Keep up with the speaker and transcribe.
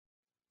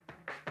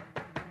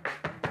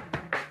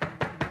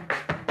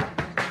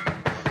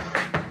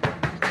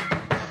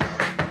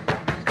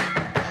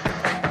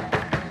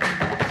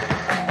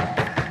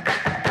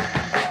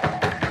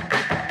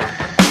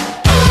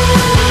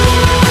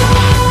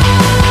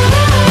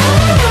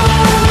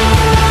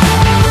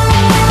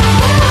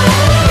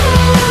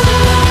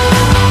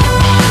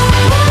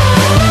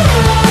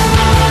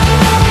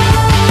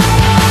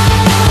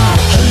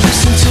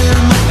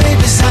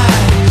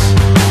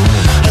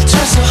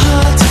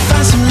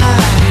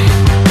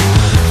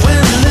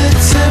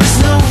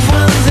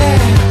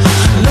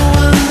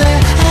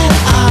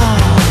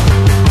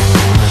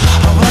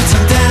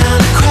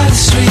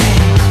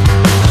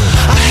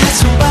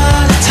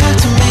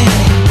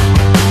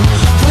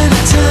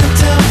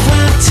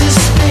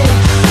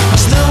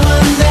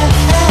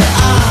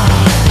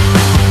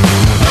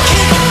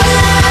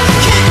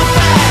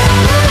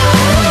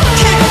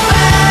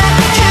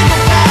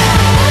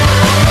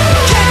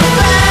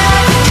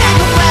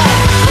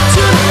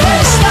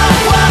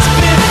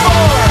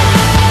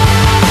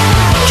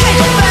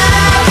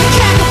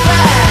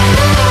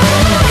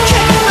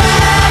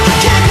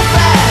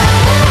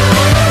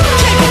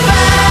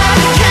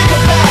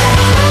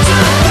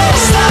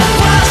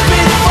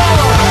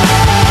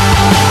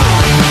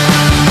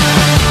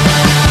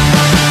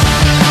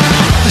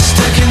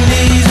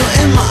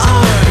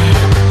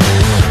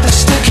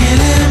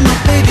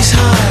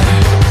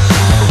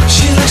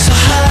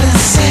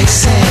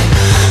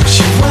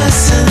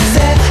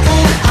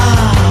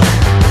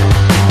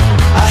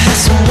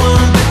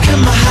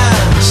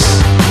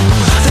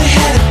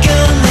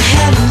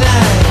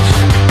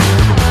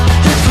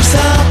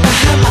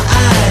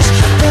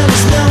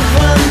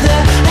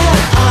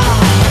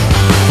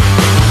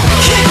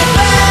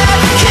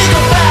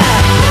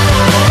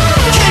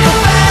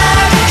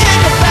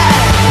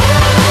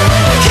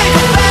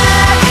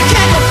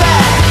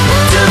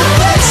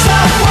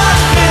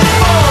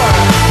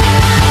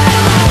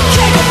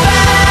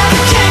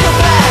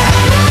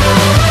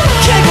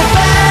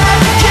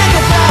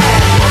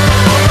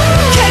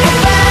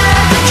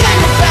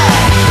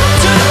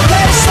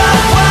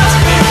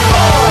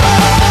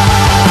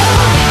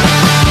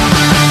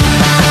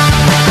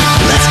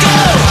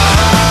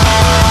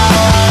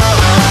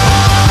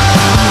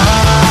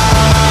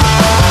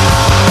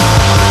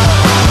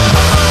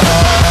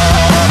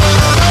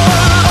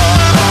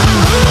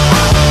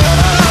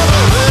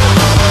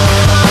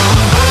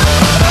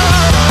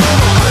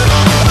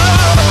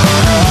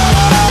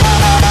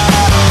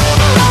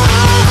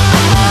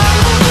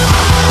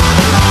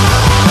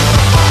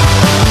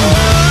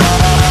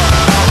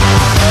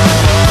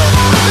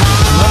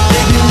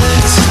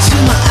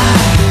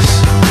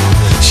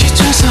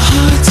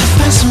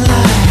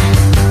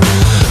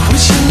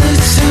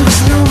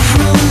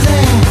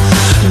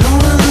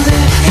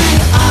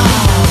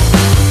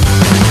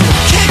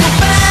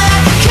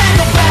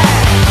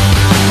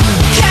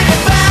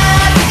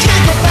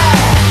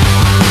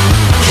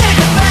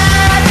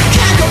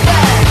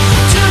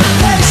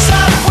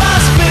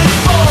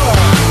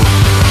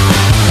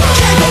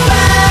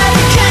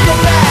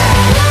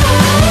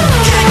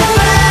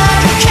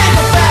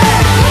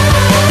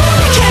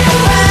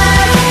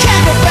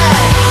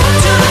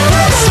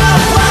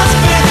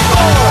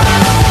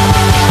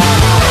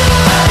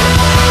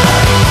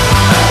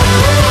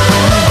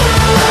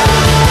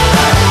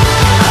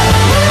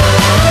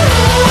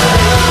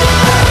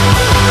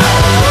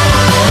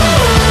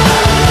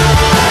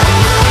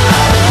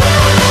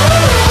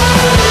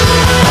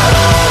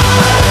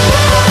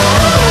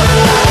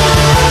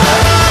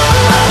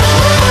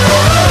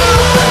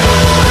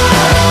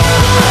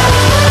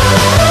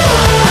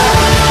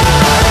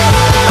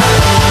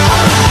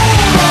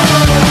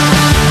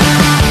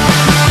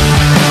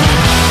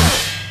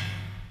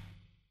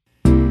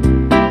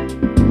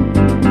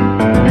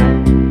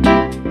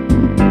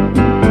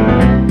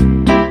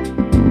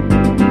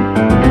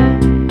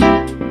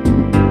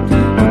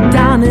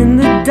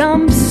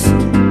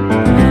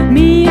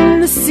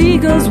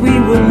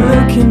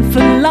looking for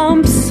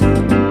lumps.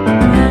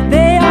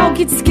 They all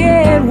get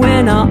scared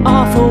when I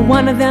offer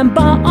one of them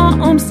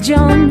bombs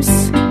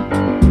jumps.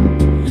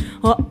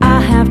 Or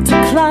I have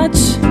to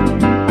clutch,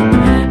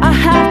 I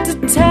have to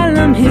tell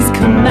him his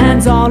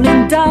commands all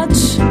in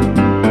Dutch.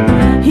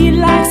 He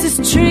likes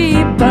his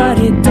tree, but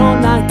he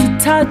don't like to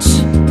touch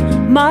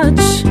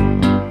much.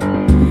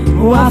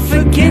 Oh, I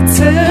forget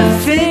to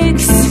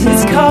fix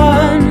his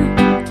car.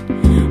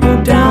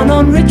 Oh, down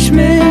on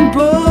Richmond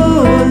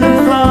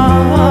Boulevard,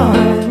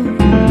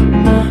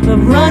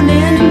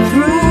 running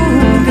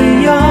through the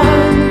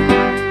yard,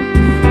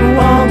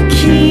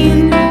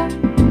 walking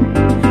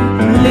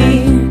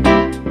lean.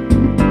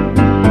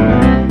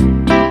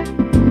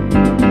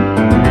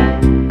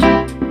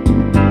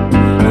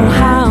 Oh,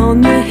 high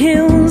on the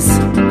hills,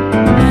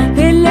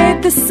 they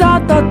laid the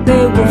sod, thought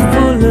they were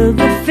full of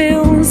the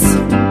fills.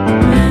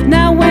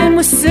 Now when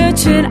we're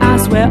searching, I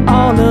swear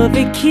all of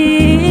it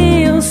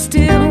kills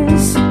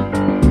stills.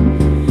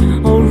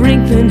 Oh,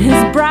 wrinkling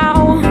his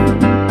brow,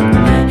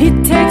 he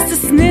takes a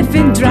sniff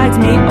and drags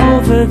me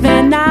over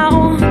there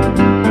now.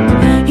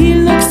 He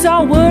looks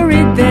all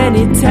worried, then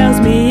he tells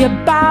me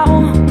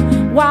about,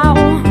 wow.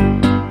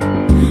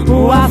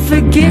 Oh, I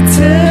forget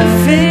to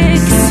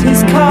fix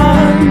his car.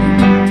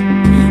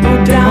 Oh,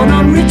 down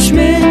on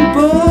Richmond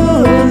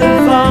Boulevard,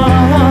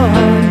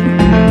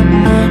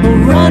 oh,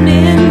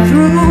 running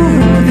through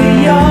the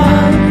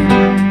yard,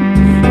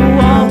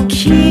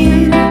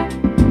 walking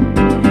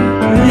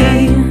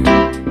lean.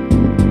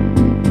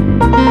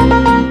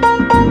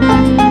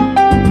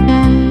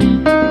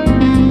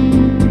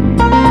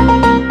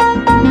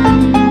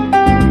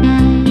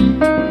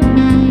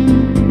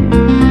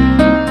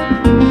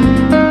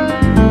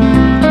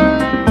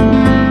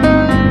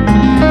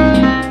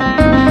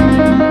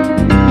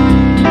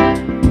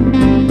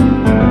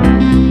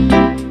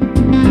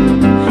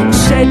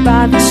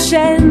 By the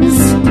sheds,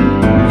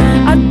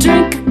 I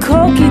drink a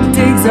Coke, he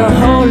digs a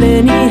hole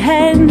in he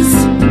heads.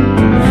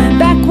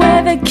 Back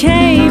where they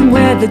came,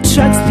 where the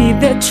trucks leave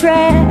their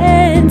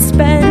tread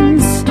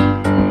spends.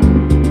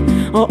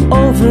 Or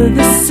over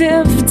the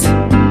sift,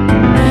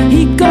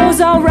 he goes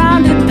all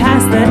round it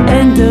past the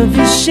end of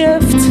his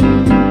shift.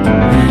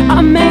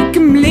 I make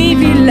him leave,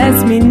 he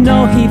lets me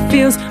know he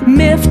feels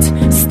miffed,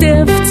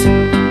 stiffed.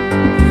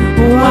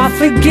 Oh, I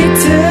forget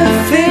to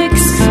fix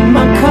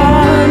my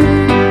car.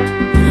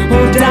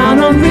 Oh, down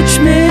on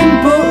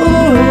Richmond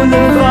Boulevard,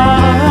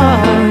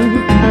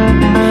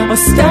 or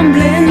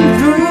stumbling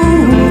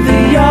through the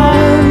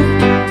yard,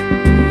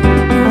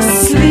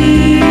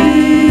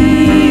 sleeping.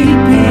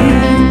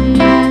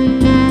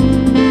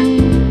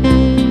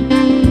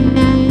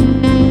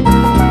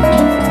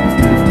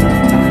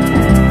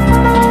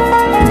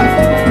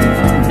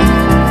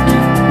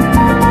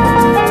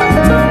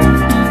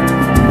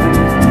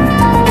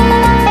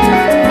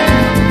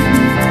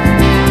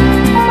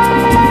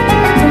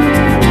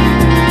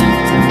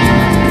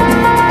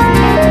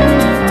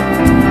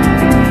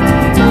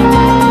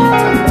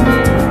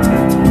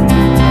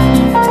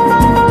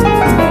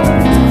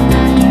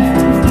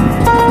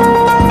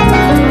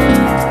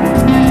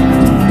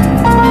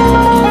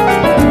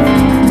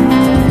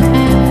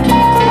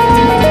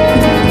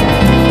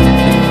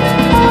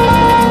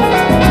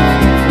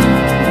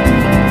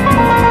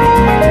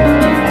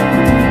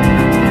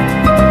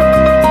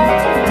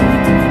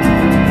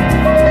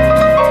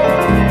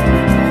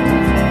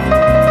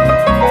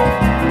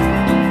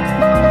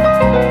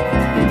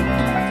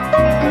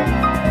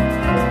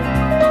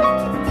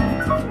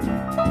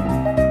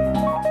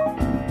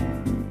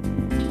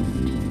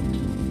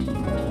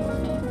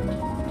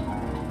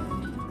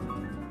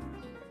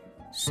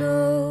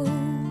 So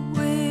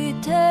we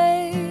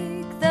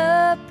take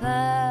the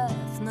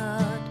path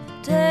not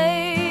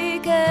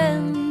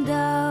taken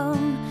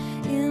down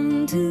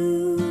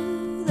into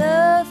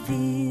the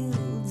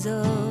fields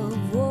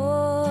of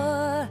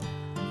war.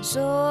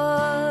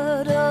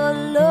 Sword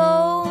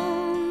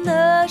alone,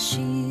 the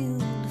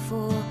shield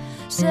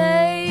forsaken,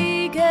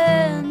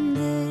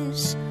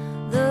 this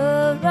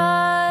the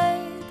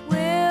right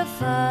we're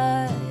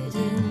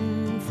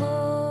fighting for.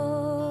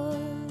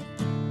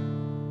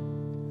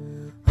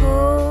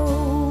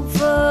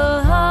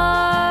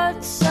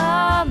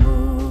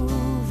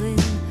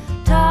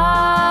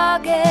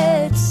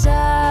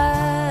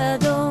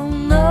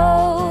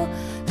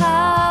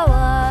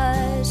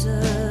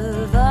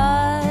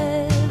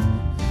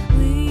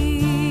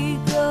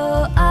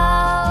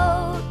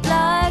 Out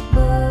like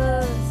birds.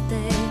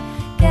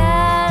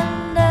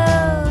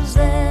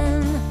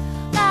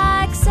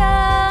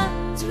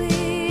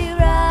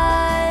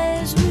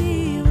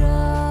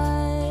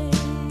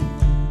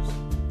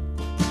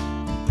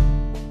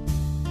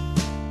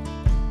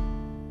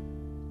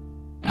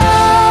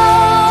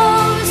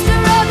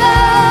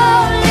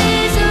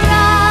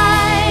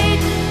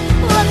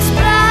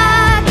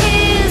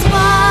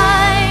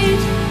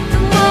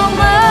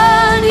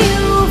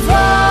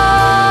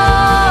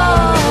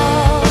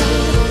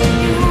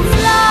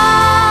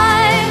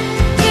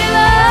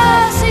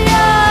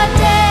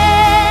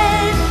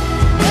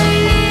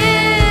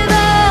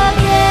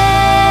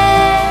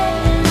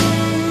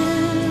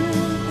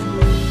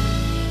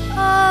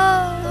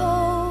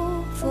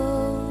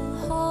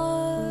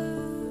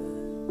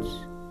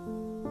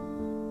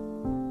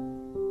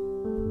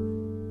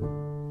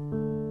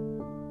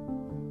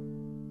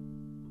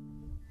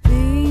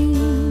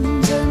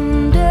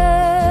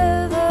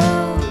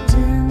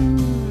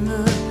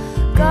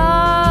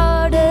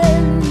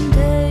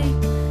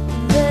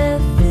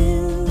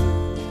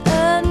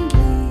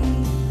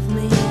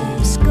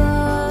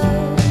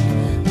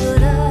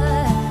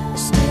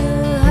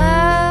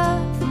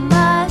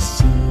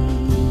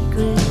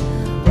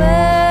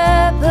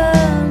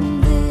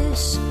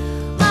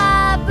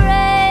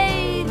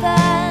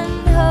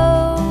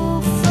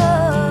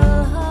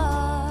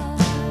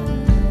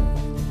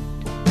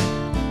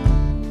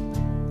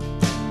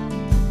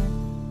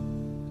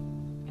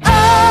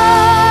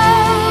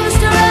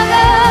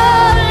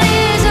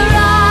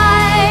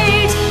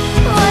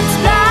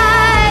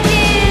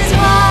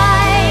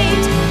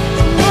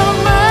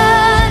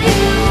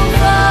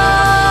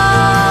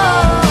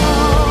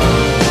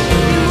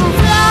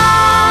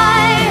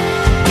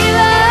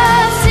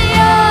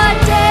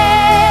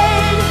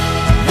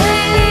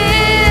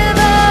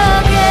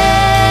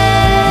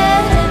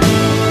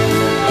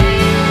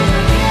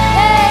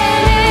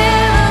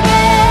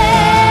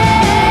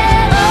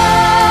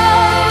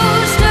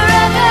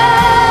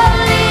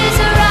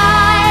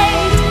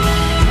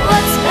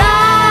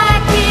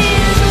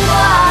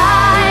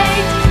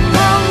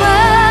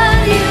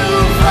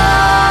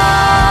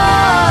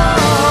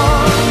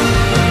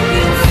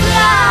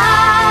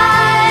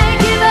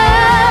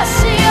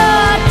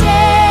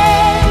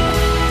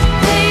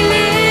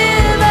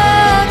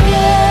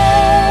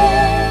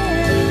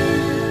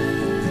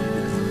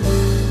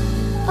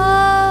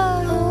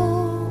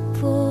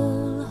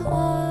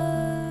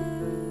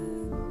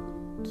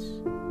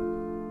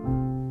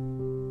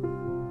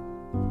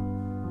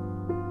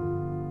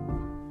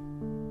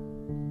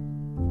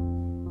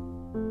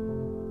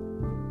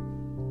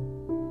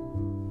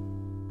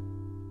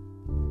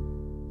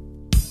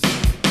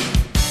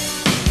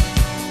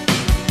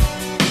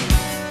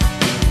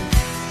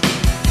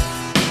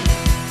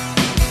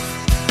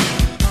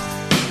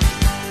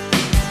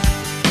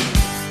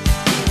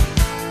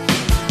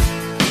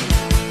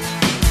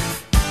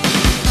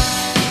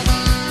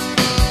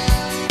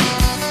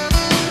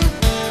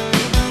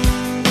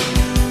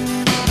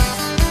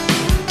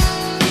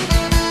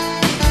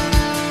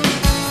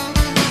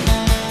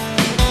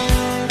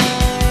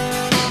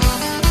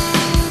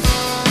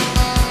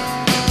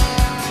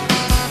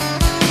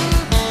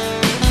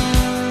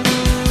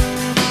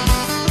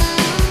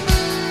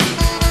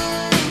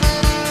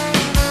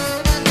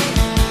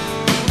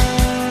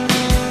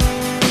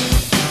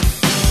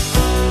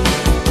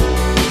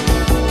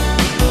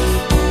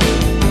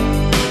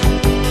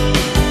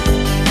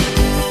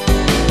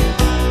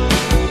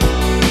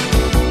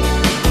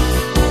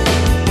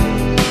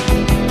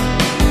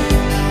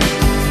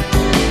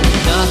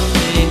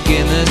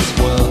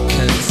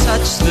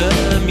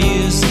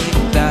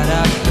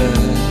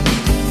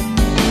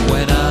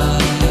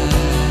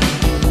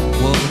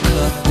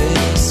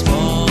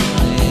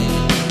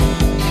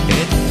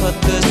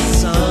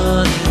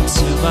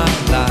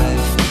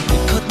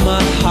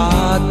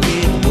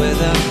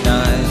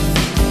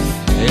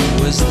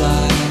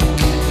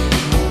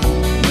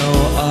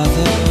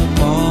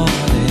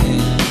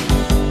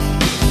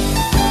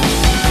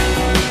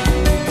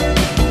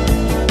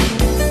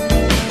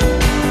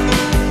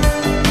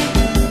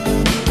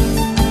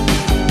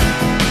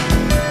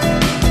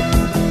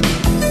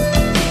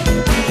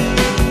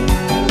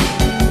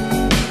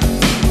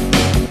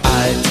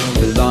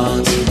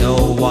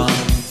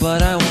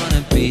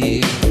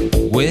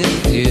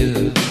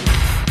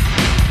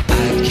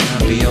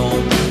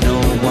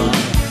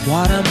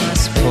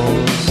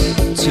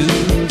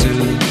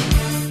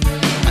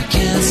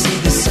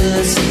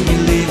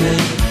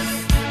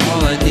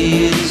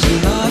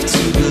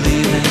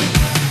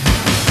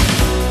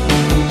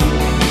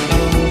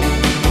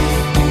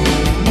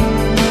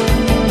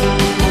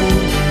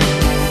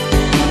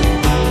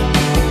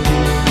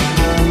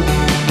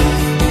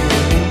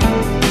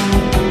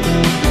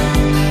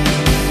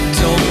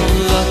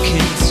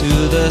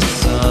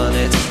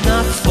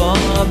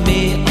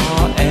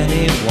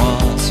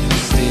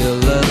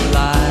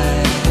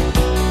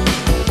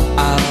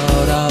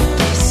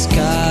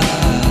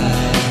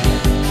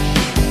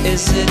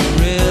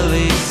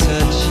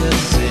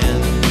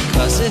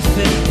 if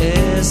it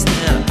is,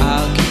 then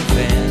I'll give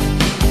in.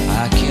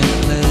 I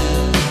can't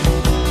live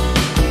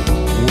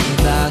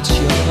without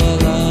your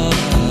love.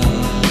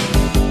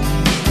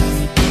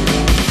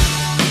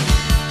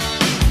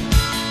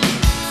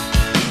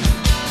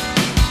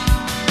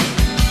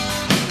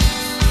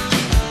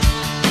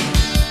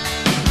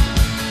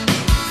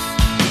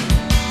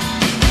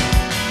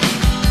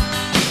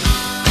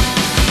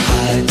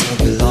 I don't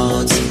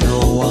belong to no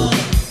one,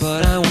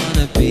 but I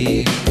wanna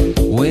be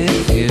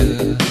with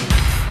you.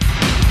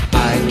 I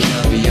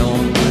can't be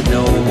owned by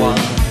no one.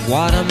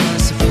 What am I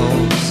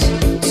supposed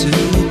to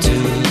do?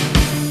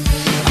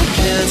 I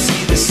can't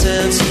see the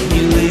sense when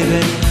you leave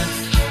it.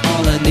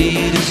 All I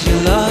need is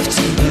your love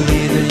to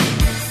believe it.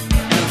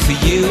 And for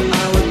you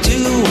I will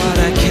do what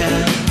I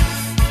can,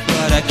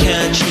 but I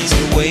can't change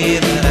the way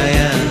that I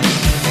am.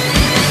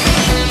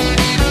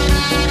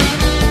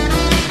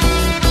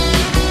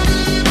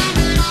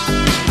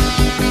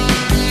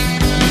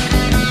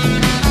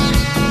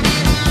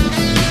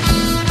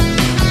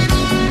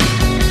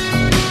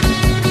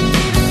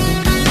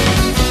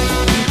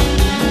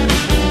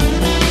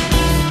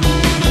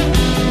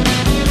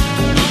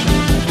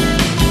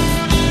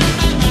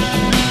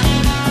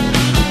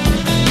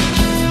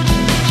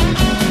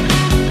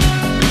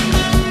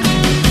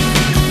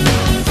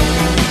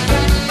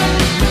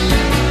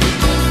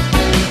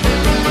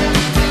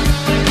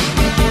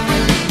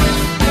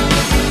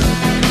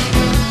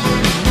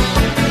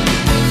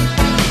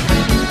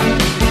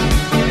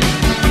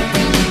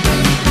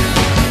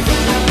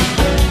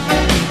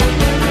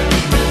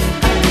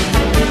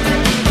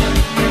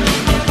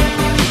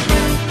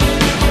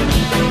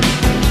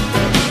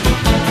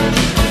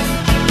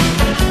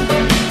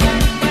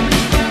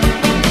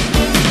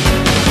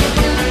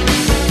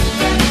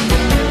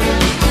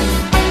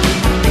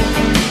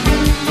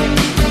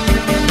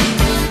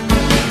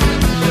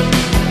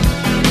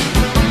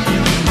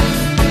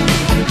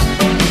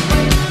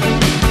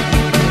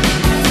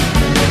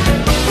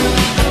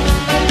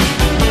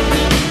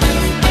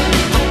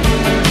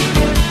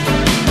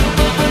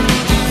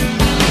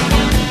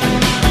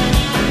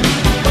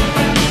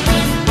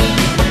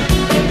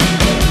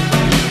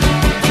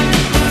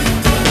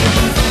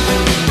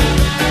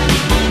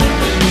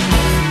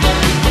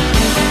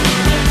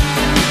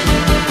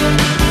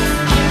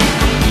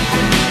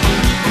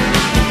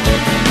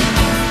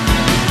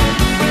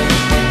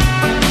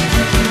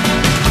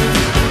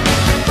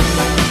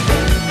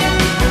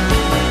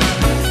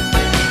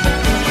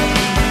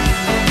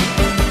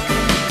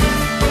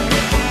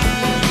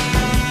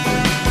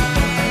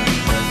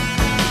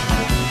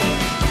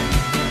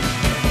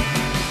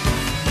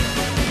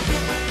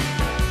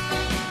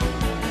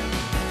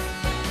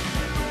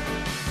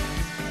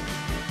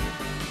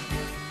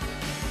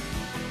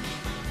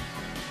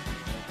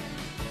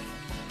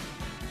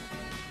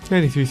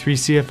 .93.3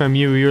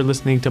 CFMU, you're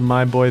listening to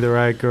My Boy the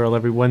Riot Girl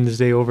every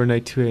Wednesday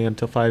overnight, 2 a.m.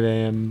 till 5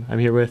 a.m. I'm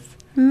here with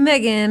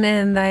Megan,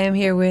 and I am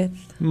here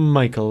with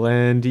Michael.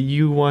 And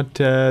you want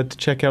to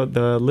check out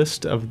the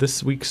list of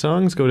this week's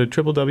songs, go to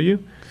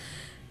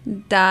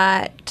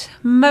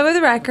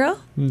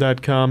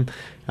 .myboytheriotgirl.com.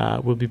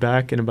 We'll be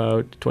back in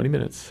about 20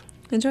 minutes.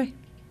 Enjoy.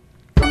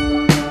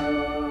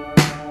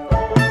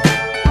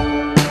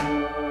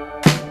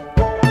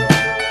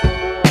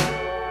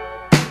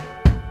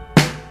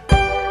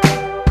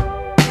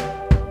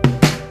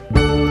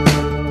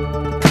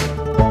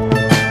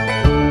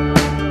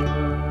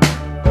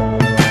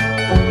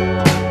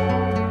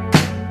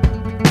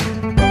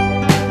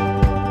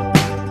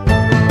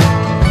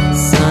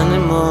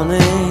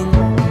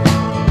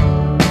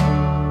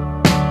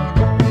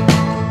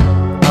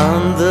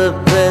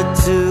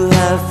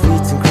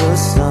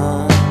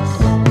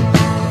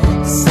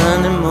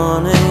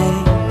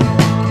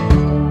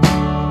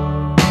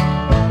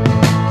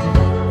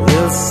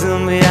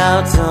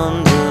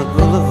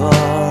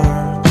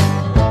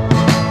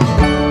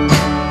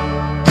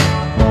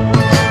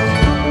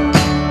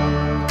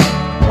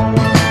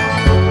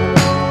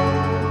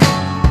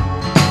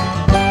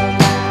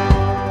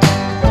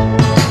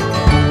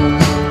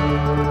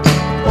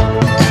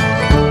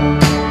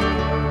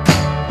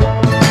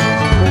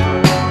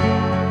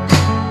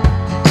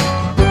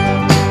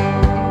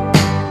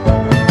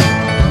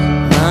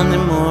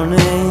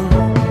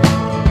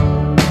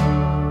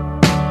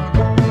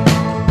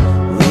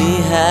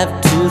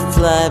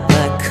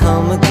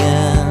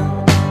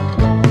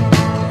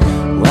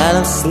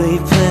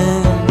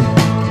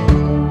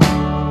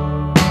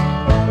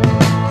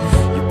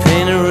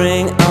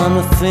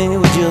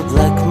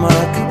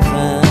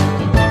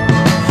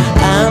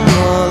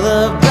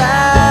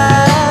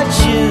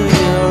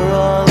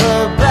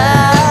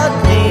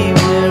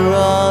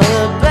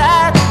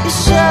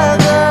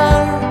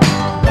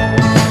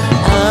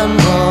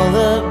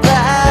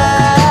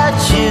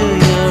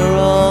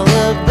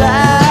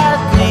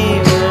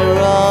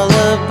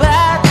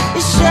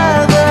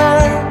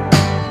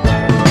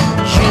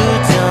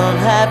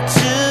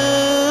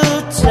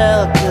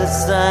 tell,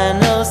 'cause I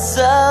know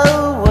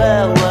so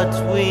well what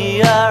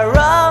we are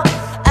all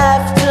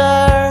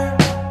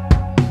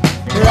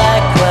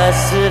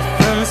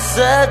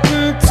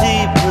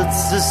Uncertainty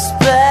puts a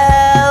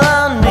spell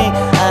on me.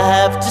 I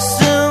have to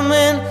zoom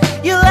in.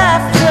 Your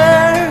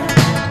laughter,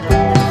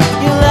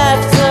 your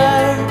laughter.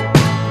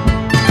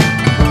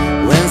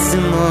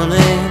 Wednesday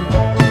morning,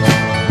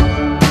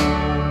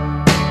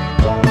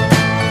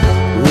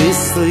 we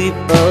sleep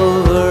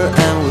over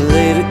and we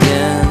late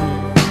again.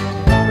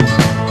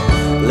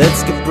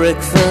 Let's get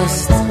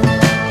breakfast.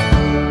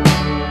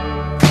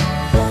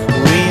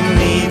 We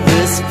need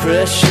this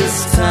precious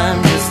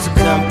time just to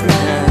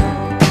comprehend.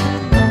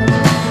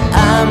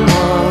 I'm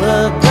all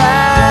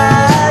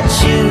about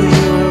you,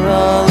 you're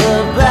all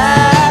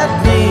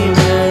about me,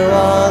 we're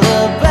all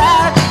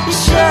about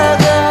each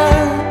other.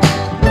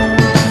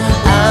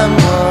 I'm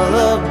all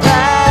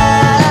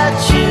about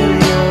you,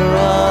 you're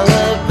all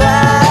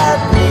about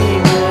me,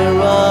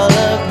 we're all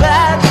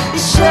about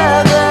each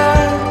other.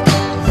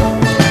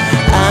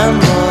 I'm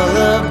all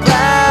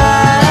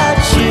about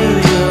you,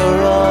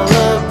 you're all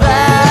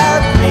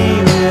about me,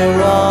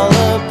 we're all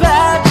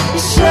about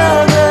each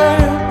other.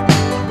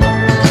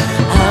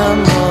 I'm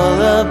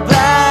all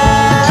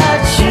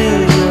about you,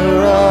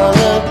 you're all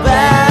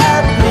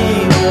about me,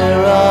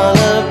 we're all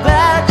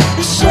about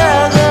each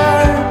other,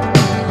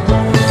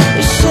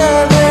 each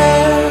other,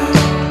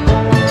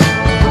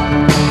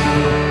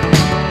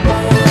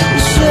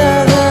 each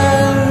other,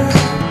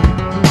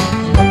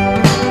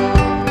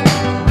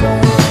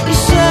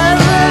 each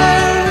other,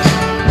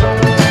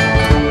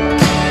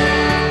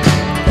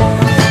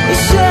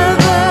 each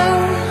other.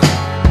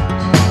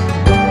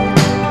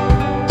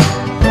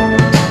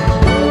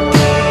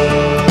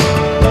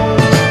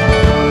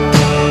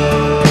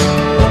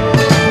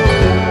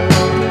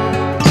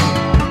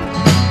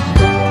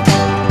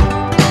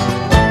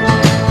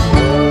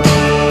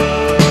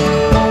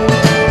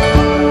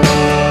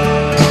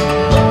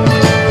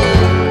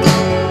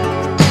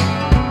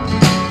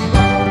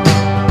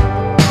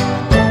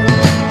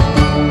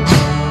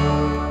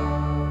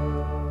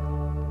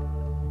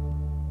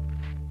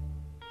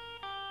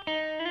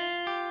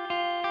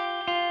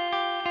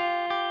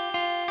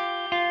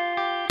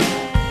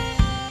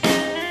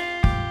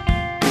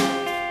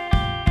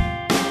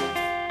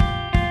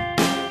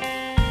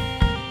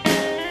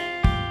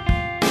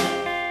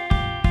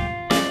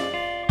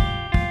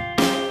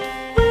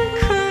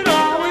 Could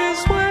always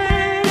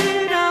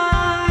wait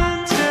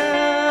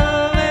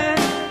until it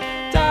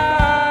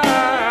dies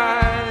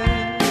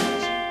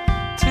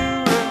to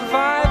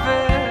revive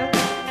it,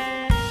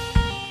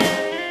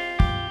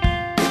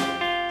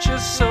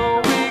 just so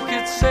we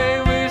could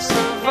say we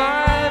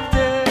survived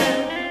it.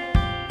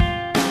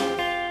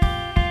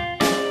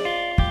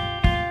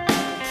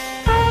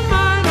 That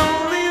might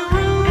only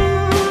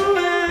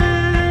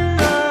ruin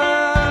the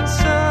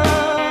surprise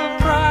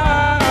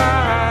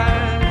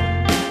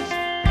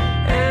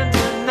and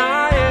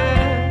deny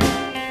it,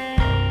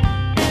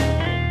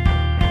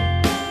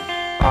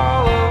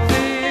 all of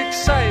the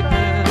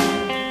excitement.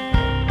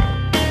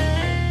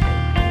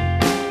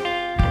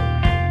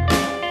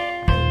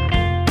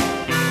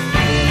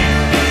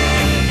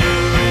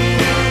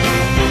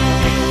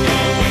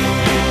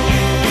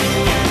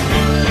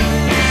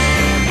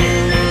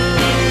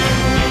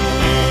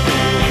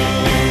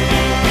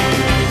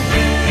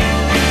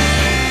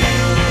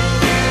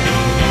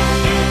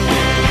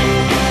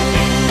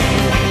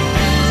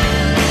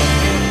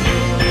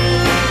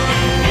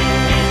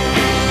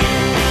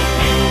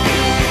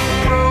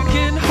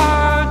 Broken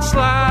hearts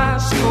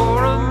last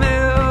for a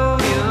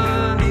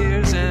million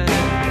years, and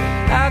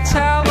that's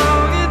how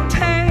long it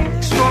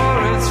takes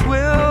for its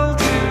will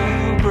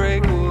to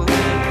break. Well,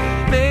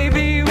 then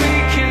maybe we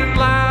can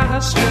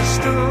last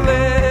just a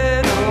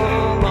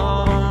little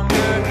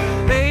longer.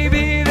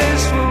 Maybe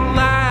this will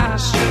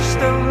last just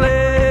a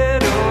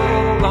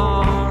little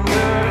longer.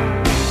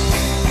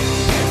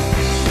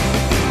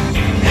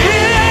 Hear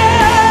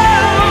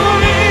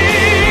me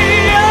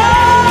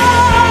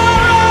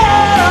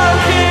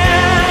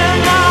again,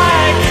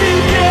 like to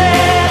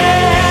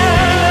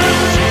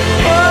dance,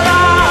 but I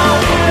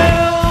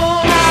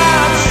will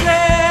not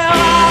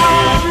sail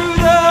out through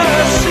the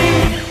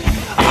sea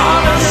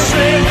on a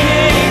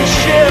sinking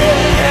ship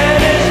that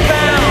is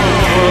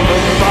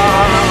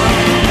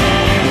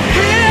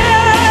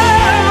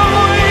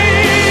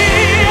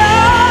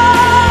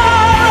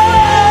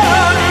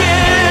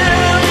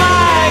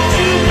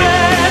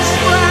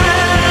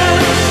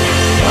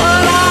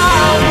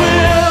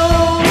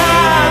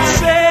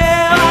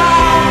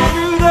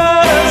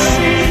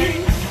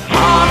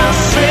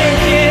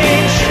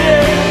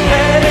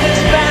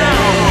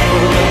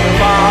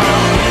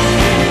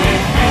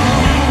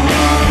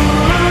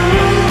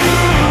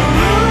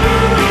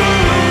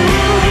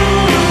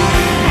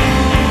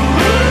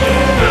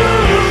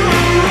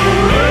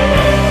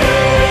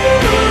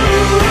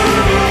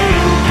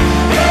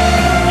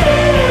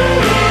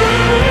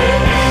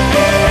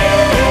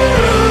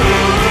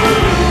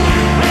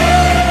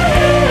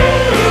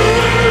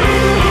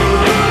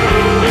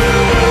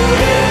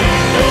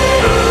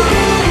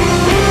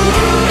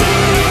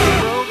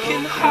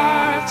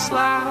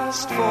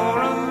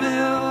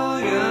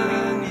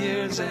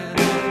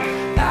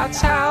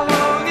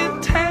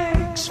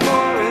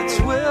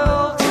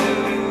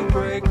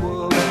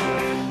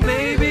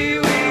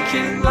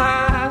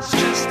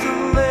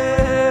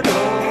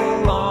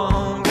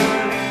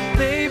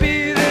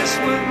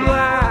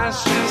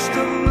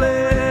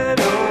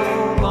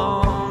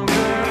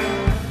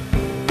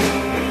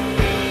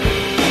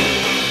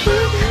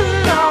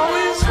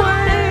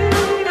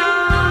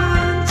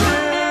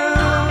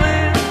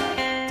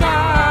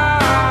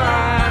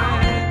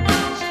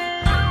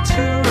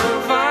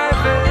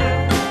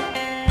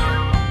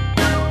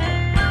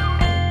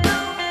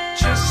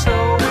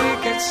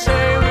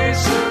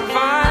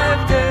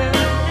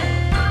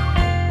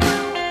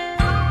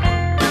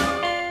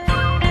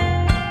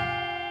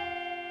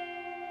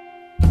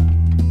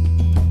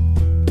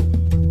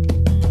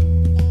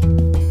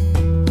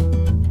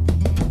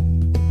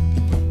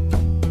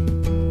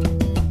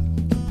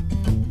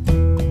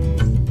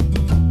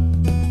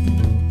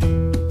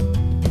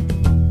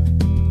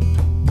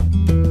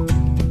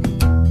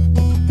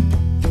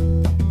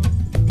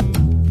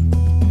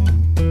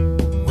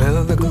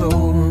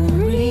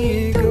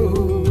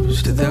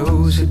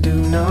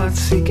not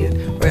seek it,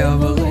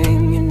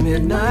 reveling in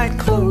midnight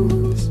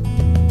clothes.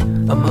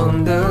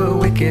 Among the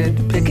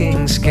wicked,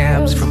 picking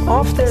scabs from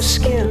off their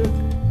skin,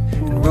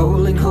 and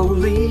rolling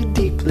wholly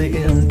deeply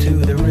into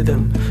the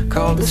rhythm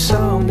called the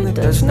song that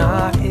does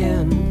not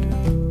end.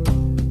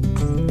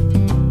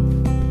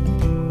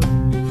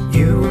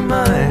 You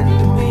remind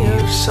me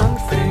of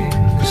something,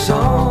 the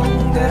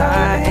song that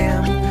I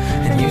am,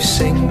 and you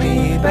sing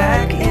me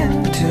back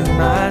into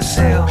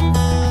myself.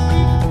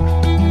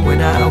 When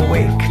I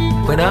wake,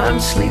 when I'm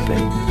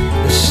sleeping,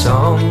 the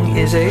song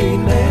is a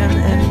man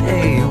and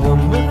a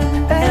woman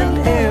and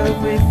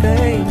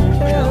everything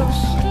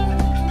else.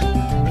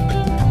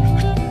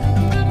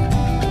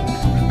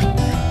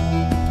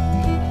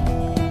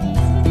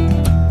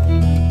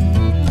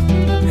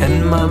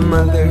 And my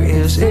mother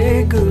is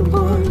a good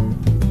one.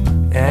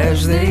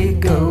 As they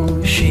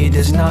go, she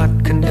does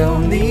not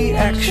condone the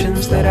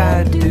actions that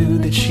I do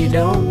that she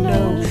don't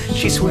know.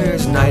 She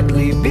swears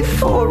nightly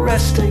before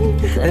resting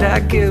that I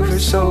give her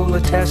soul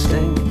a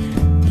testing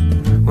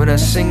when I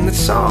sing the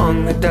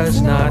song that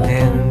does not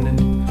end.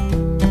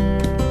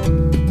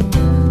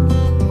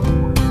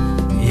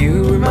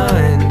 You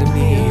remind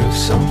me of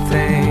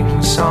something,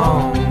 a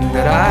song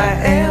that I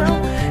am,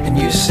 and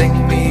you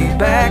sing me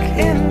back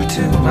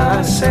into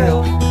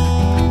myself.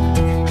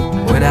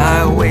 When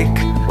I wake,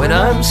 when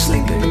I'm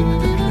sleeping,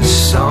 the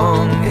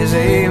song is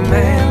a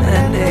man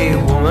and a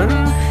woman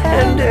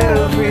and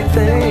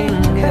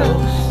everything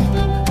else.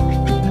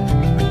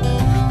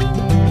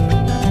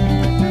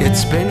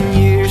 It's been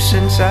years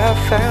since I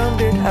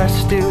found it, I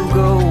still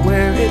go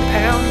where it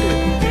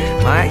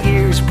pounded, my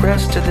ears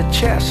pressed to the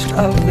chest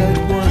of that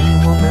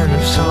one woman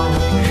of song.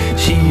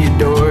 She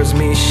adores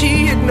me,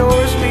 she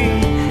ignores me,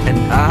 and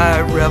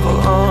I revel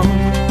on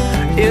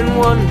in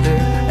wonder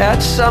at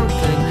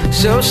something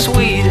so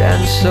sweet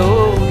and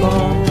so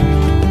long.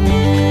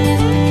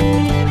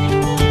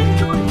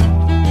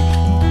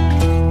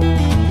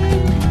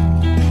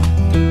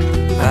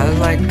 I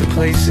like the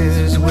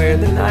places where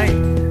the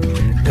night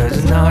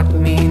does not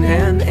mean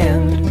an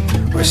end,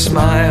 where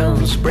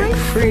smiles break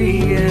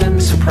free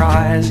and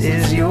surprise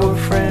is your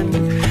friend,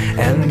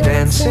 and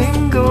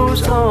dancing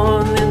goes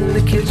on in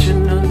the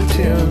kitchen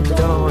until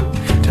dawn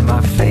to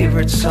my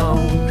favorite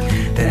song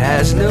that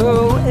has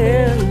no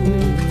end.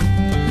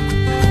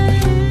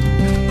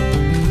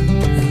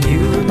 You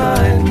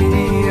remind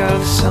me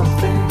of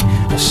something,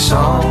 a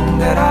song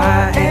that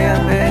I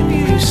am, and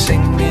you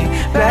sing me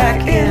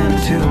back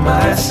into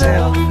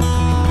myself.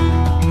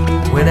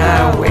 When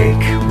I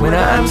wake, when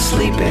I'm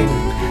sleeping,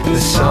 the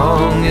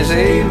song is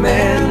a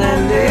man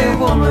and a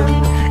woman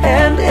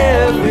and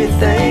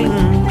everything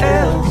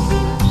else.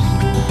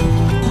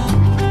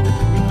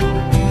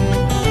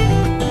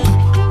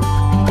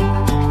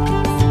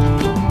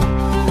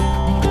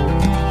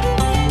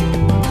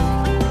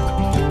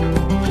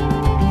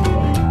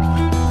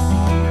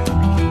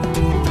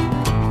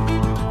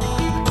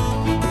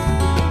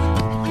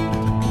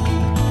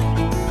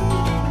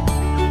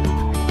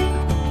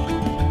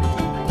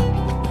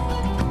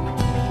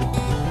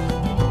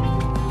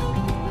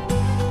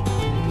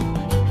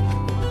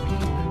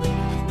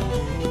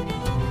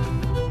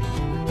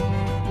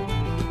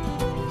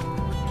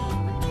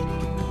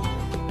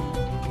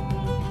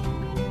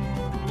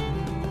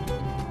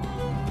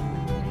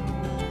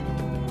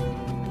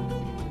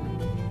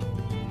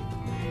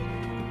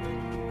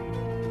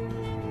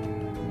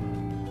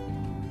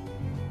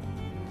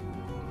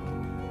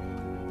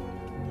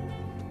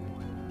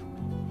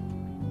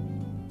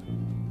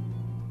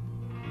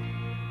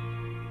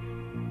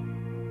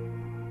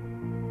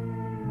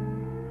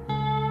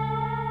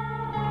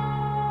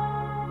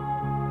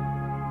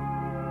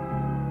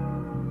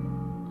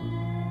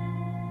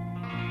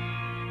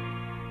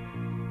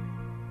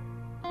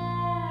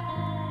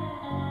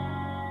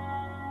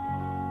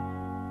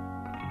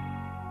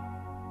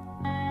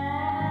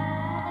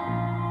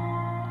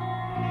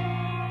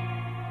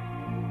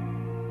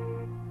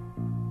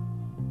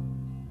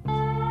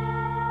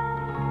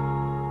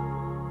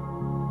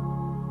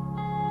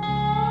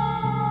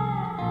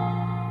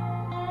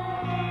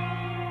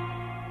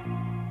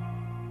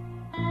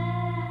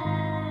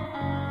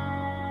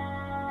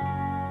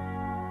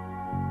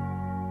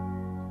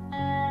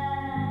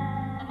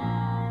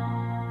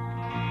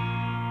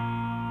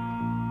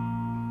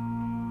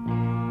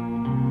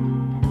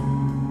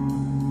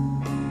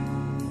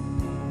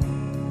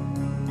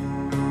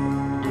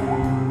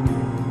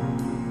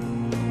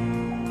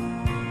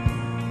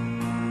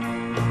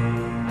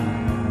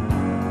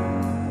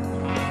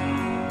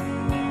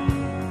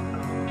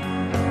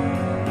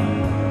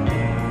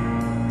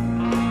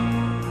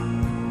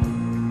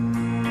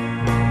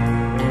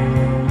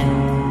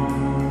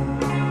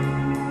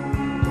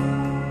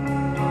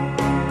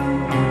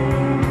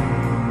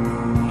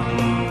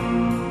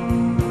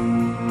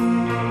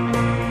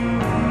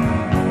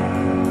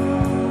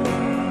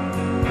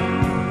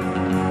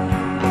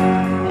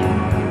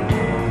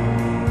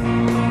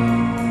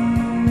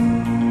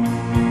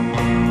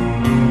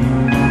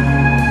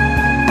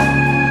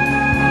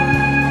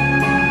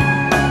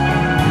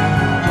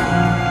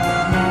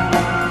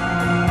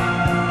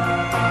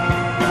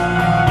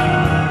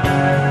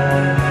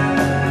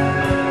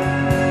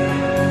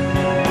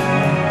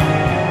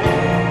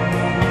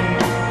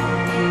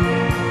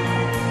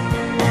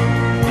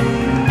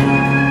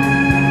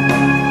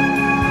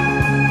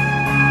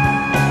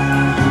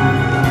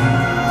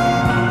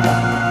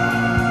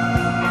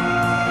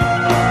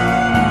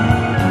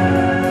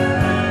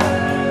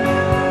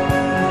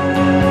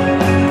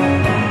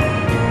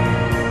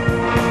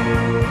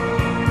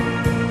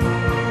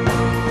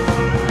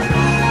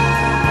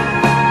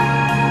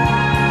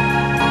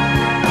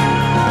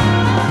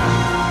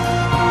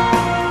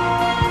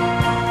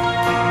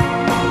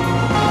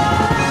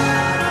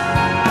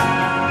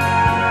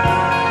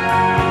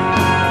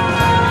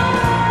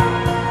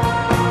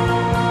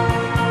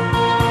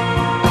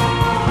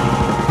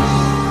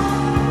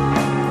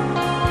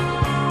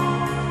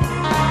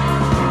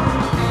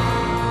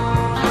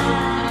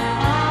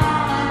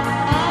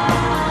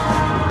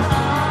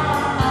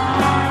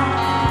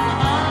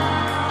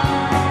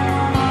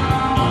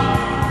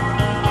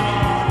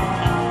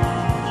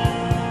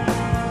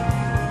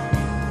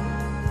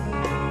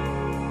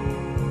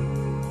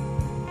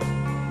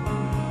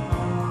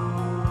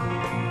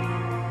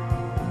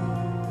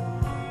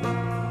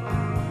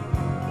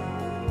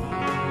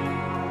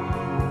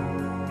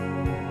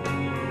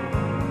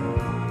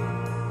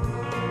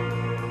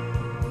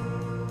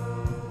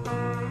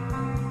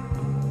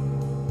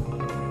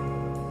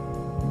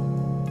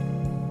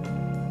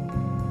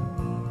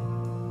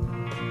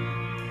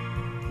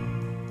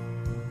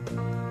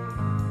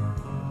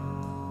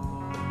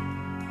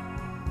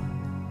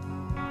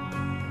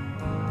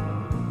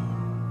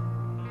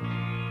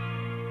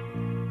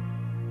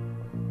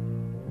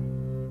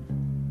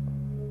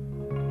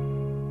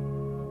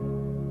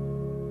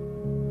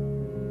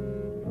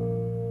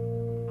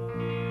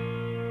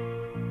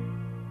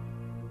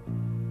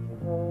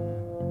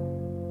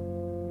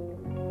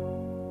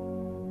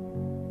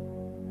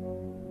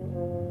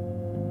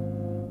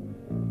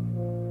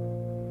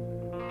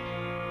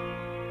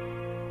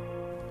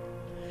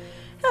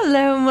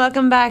 Hello and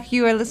welcome back.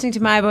 You are listening to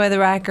My Boy the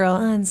Rat Girl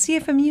on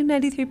CFMU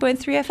 93.3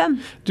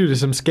 FM. Due to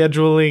some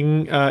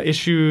scheduling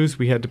issues,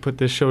 we had to put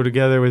this show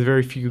together with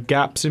very few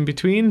gaps in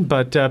between,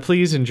 but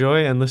please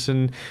enjoy and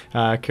listen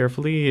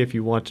carefully. If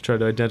you want to try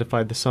to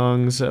identify the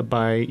songs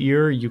by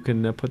ear, you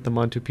can put them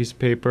onto a piece of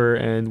paper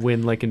and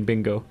win like in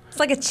bingo. It's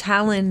like a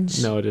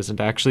challenge. No, it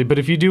isn't actually. But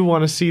if you do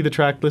want to see the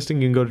track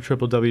listing, you can go to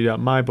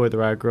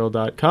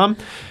www.myboytheratgirl.com,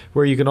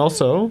 where you can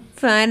also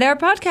find our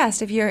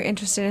podcast if you're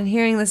interested in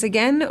hearing this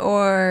again,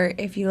 or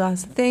if you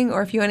lost a thing,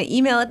 or if you want to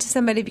email it to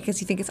somebody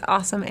because you think it's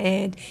awesome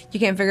and you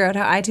can't figure out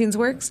how iTunes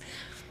works.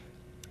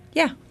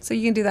 Yeah, so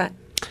you can do that.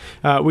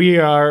 We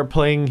are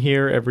playing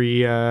here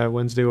every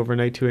Wednesday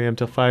overnight, 2 a.m.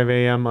 till 5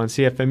 a.m. on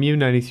CFMU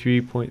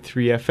 93.3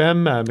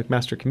 FM,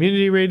 McMaster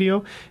Community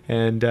Radio.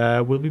 And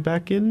we'll be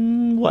back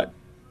in what?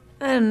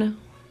 I don't know.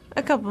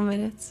 A couple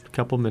minutes.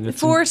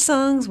 4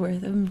 songs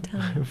worth of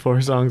time.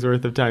 4 songs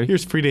worth of time.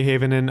 Here's Frida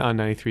Havenen on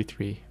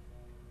 93.3.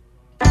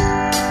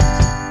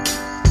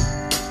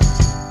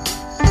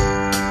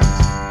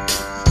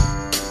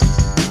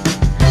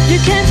 You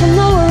came from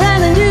nowhere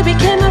and you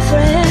became my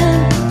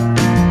friend.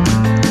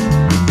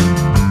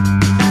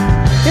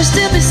 You're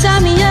still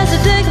beside me as the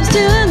day comes to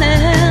an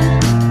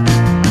end.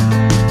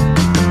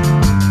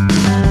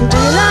 Do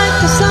you like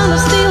the sound of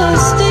steel on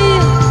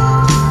steel?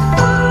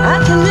 I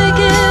can make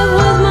it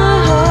with my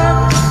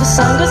heart. The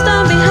sun goes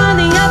down behind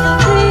the apple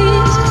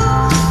trees.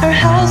 Her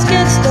house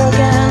gets dark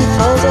and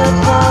falls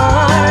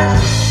apart.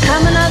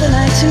 Come another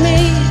night to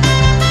me.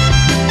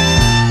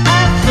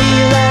 I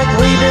feel like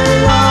we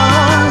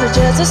belong. The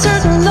jets are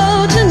certain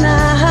low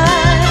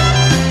tonight.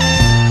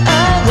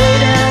 I'll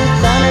wait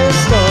and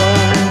thunderstorm.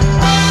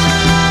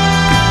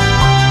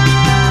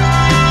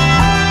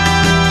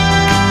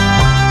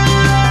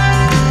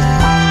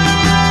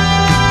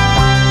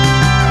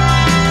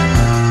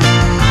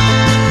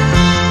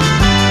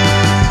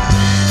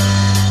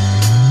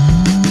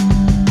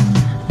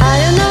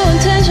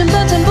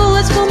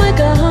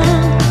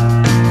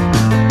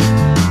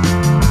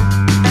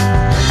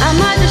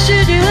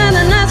 Shoot you and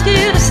then ask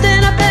you to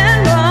stand up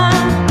and run.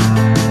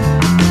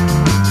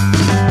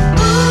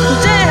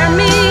 Dare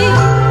me,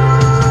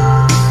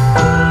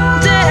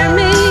 dare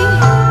me,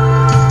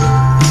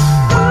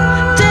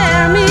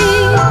 dare me.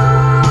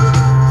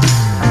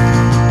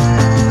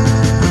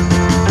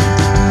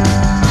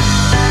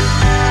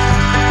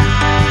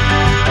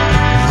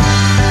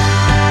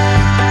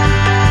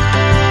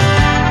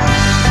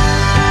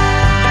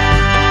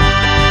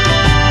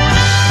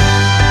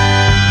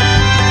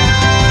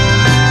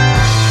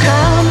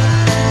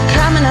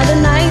 Come another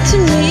night to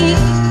me.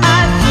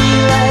 I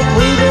feel like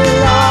we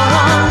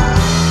belong.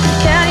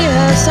 Can you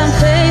have some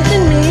faith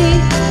in me?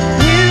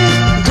 You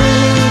do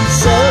me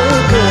so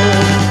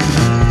good.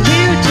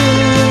 You do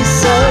me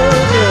so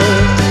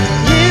good.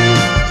 You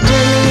do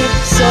me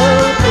so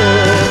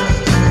good.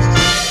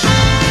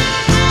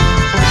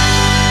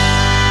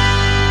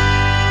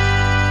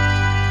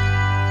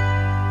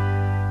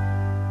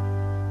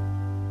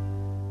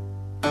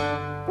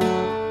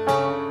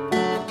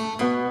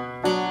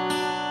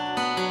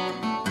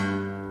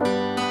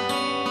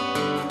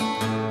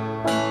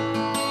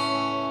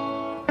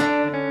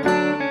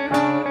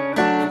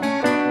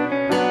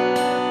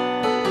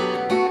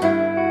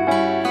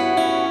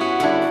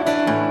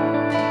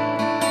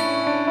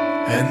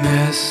 And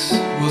this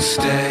will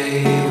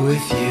stay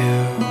with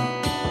you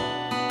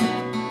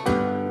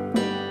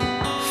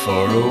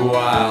for a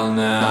while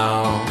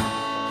now.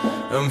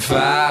 I'm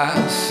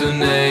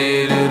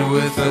fascinated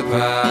with the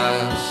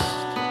past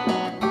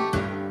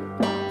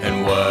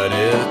and what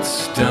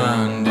it's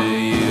done to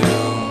you.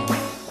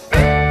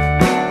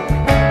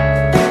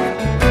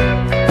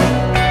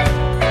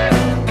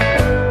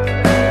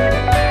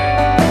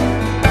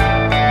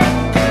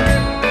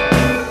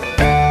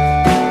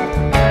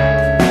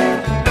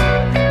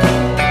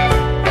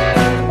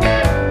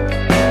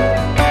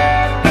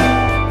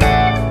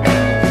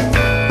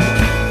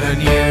 And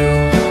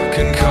you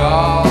can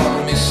call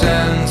me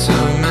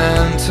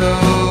sentimental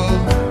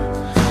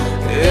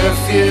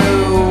if you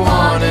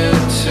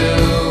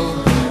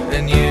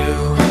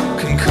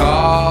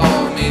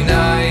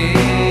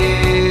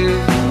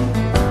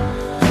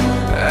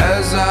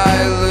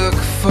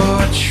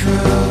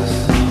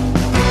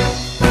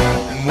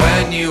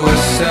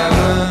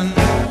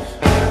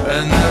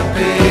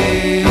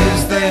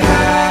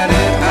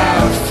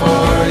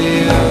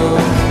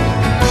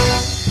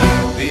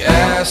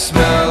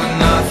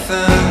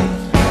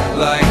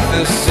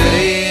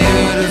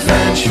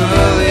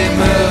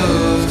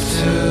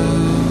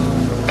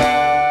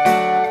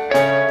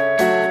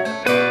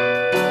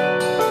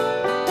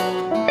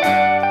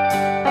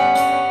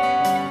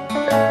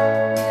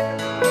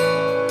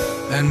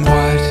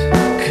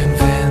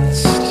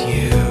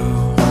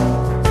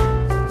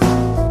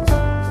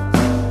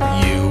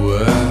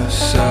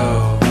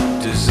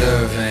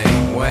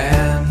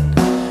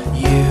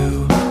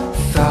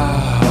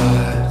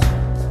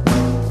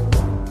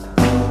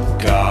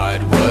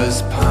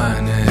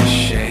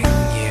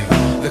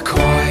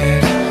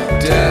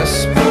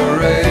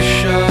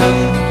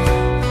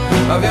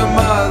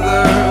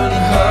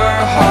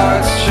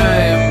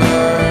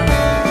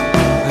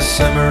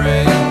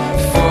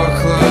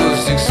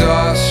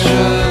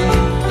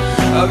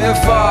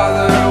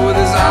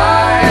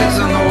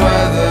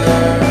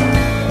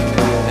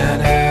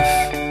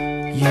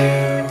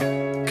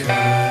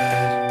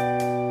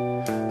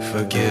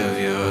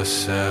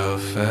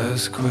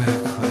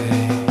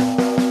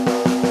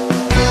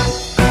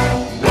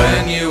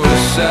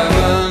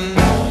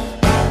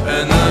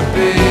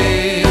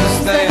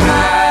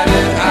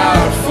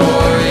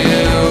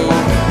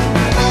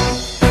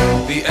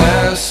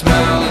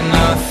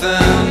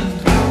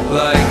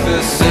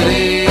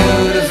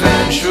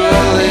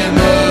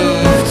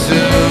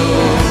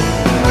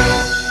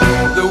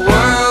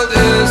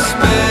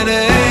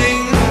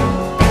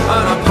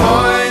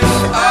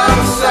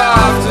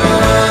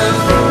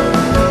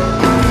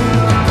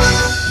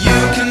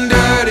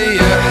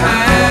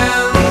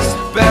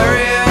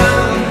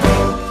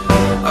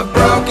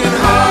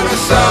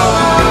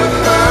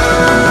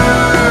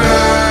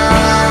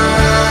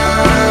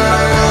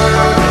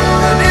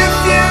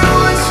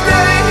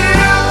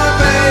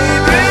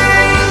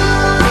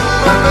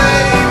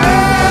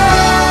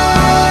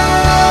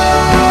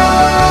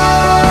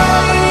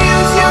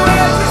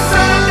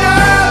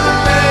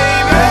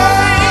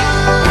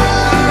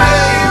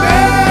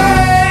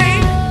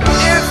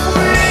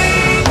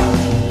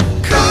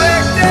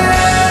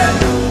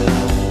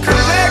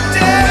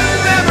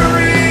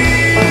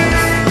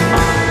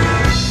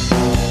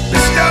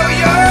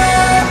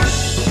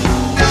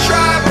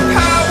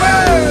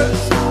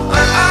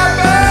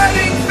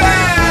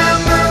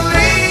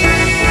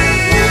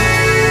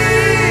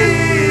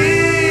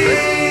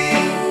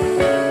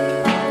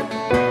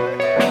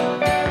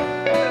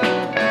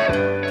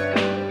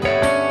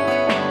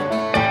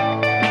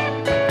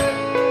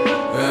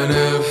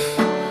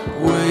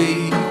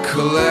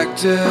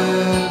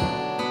collected,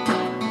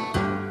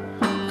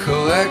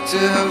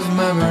 collective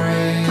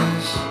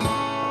memories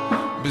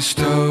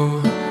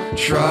bestow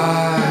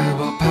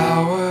tribal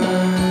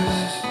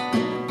powers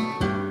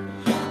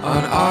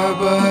on our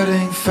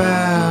budding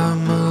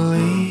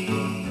family.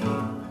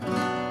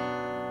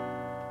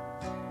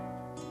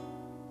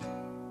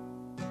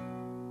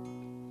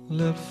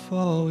 Let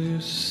fall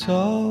your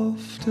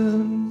soft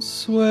and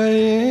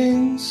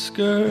swaying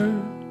skirt.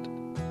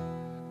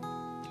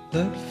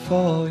 Let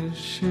fall your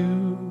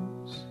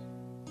shoes.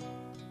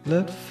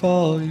 Let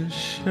fall your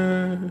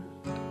shirt.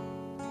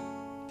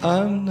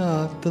 I'm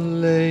not the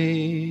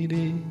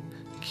lady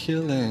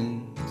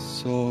killing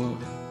sword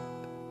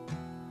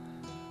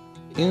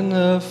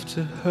enough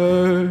to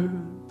hurt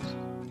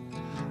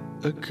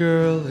a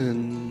girl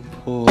in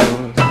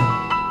port.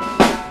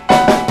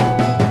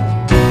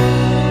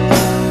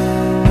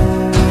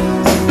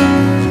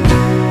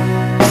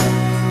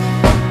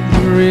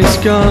 Marie's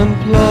gone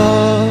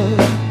blood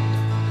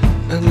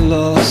and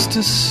lost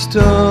a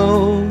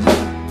stone.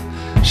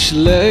 She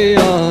lay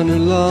on her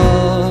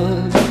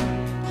lawn,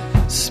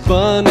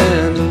 spun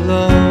and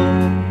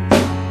alone.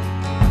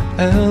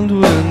 And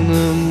when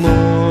the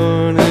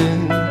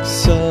morning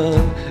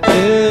sun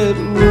it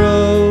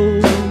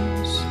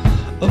rose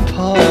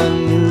upon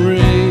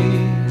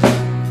Marie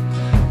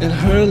in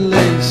her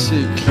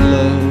lacy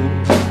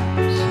clothes,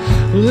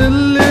 well, it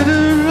lit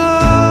her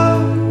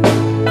up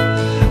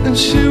and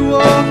she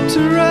walked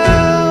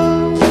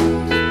around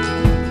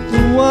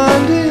the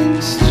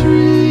winding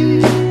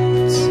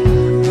streets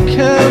of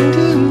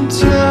Camden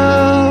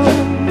Town,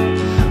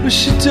 where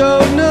she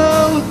don't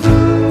know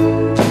who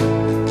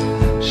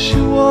she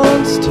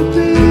wants to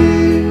be.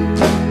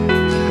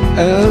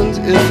 And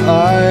if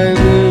I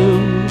knew,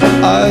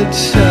 I'd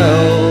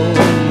tell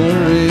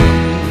Marie,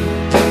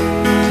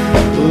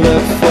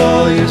 let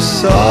fall your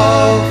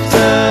soft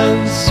and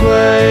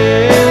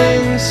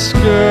swaying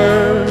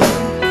skirt.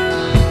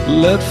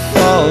 Let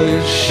fall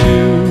your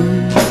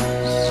shoes.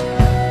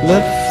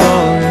 Let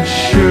fall your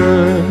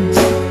shirt.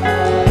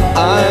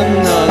 I'm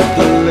not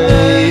the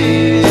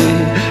lady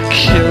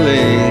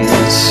killing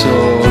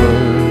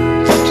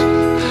sword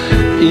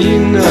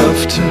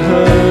enough to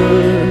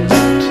hurt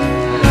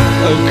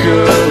a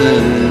girl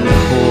in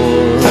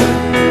port.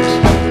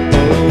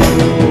 Oh.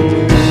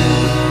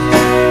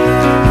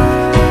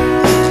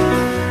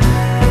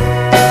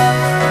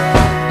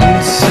 And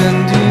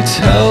Cindy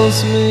tells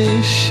me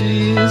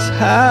she's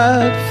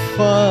had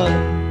fun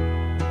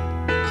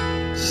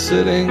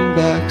sitting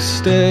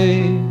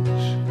backstage,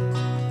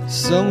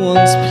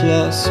 someone's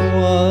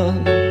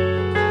 +1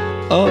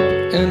 up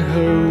in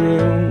her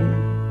room.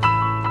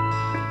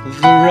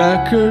 The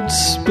records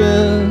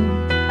spin,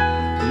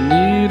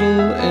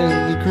 needle in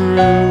the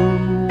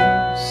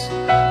grooves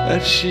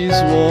that she's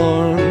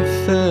worn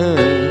thin.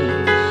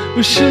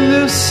 But she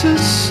lifts her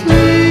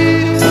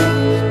sleeve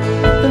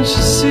and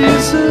she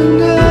sees her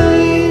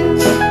name,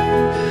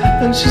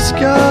 and she's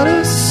got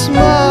a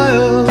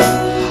smile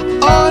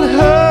on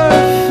her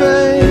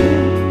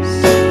face,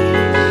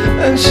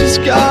 and she's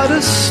got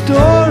a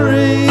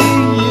story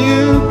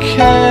you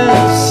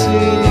can't see.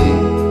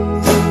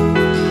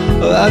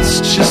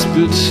 That's just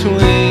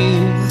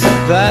between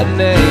that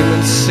name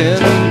and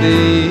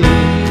Cindy.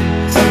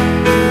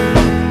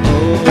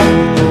 Oh.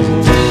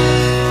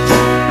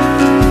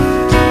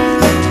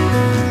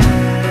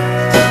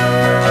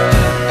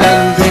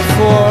 And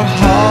before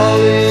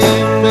Holly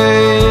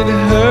made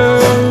her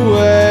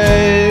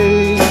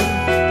way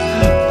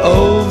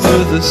over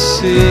the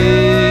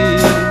sea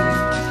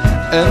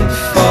and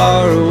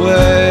far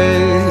away,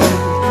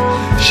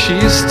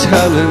 she's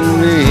telling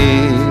me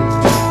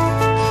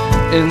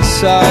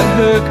inside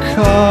her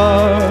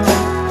car,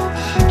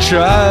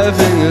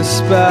 driving us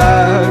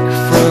back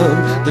from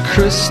the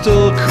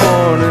Crystal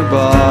Corner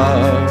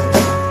bar.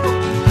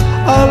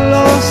 I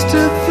lost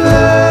it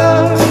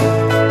there,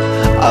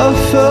 I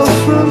fell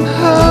from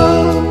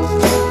hell,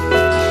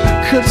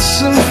 cut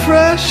some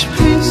fresh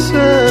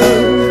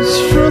pieces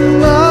from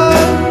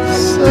myself,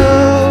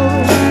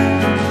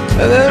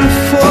 and then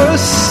for a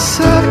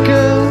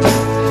second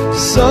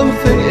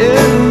something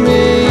in me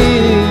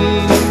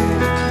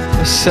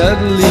said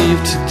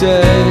leave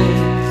today,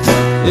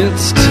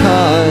 it's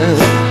time,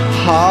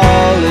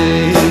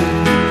 Holly,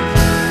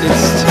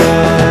 it's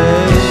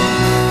time.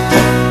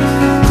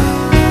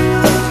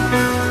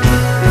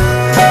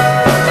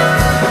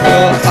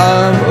 Well,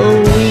 I'm a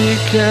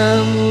weak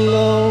and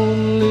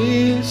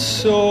lonely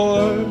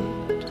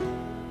sort,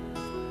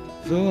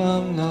 though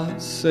I'm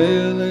not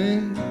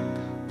sailing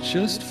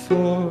just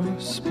for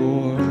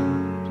sport.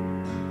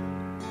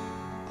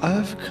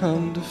 I've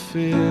come to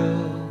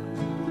feel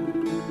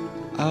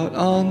out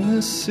on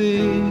the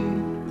sea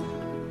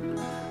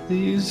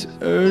these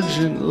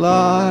urgent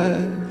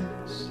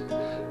lies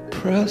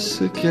press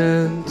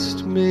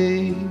against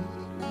me.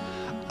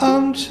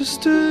 I'm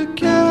just a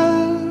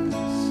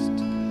guest,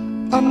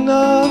 I'm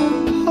not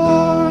a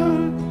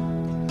part,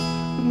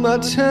 with my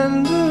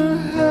tender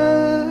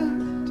head,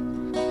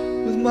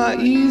 with my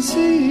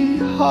easy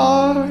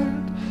heart,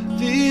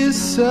 These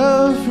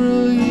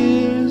several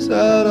years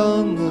out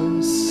on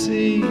the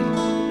sea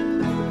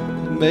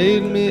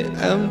made me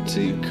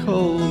empty,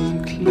 cold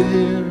and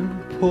clear.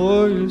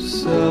 Pour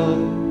yourself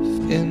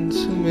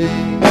into me.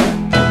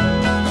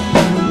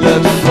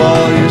 Let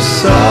fall your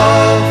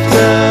soft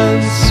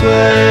and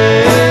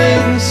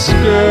swaying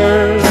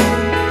skirt.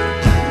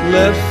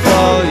 Let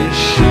fall your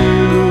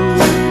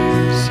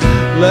shoes.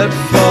 Let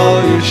fall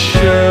your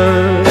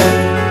shirt.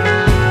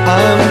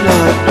 I'm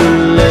not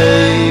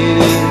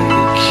relating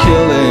the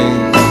killing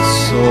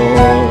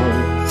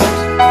sort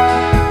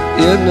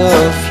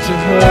enough to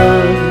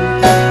hurt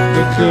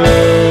the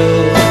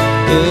girl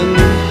in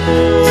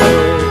port.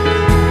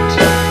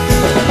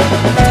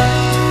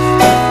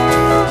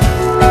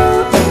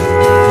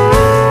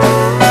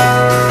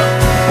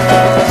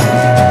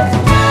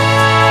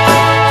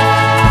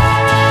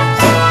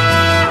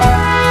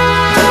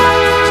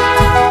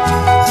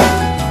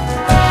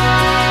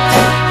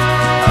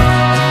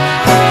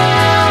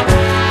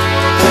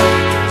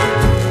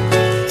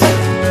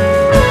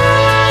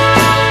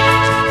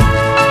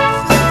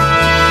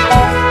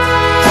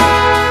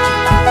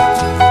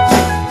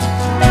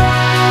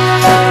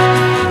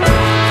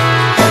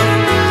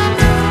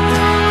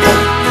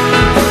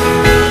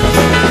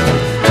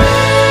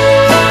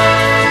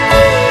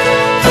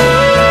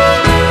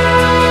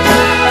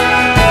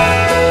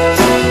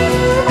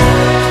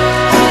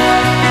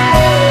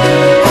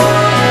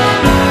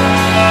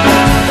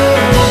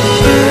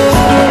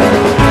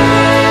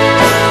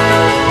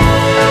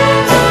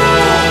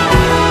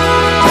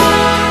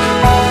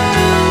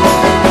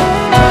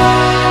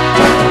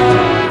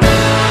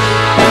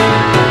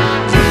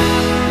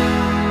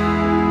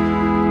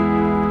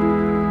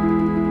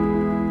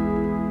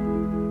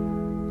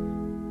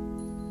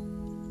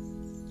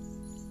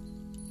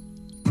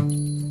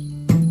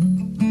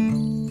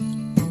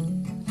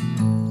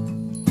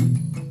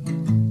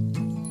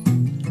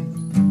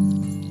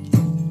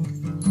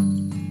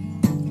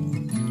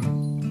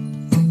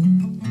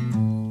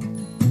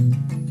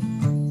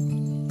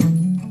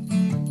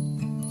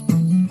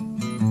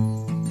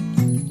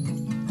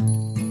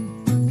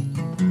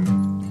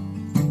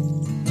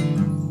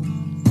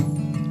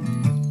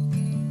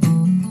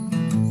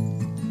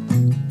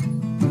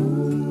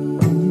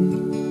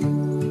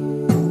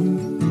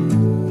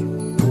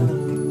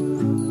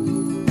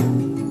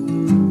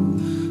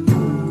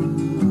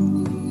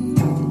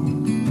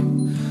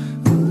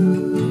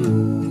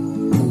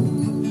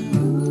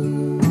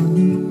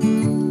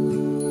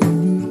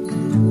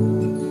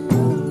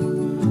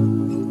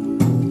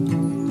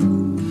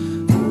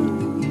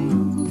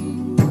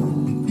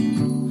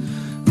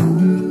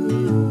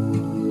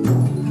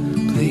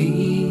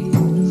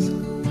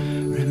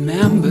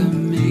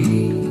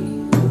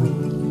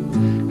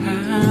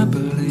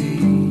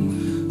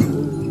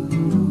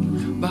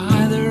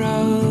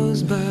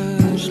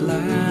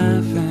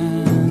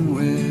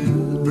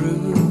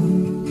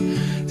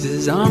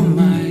 On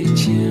my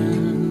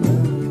chin,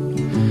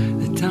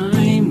 the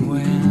time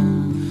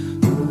when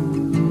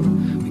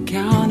we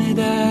counted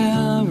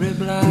every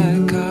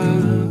black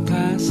car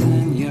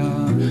passing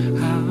your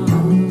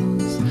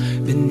house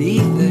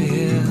beneath the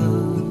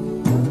hill,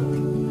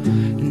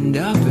 and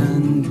up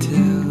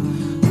until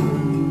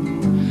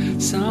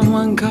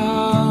someone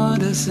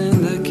caught us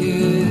in the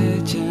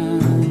kitchen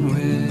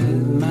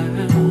with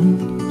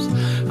maps,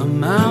 a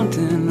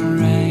mountain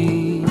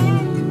range,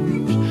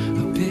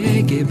 a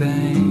piggy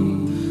bank,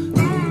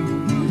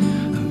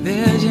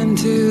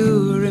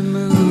 to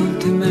remove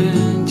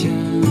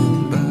dimension,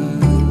 but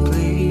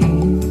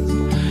please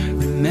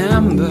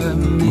remember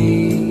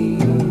me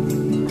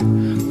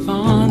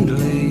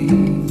fondly.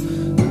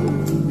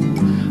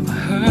 I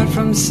heard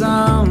from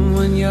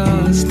someone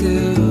you're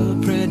still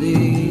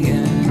pretty,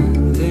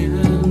 and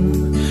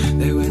then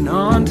they went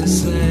on to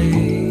say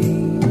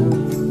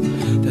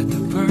that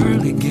the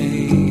pearly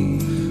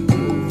gate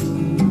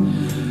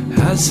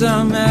has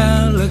some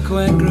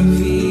eloquent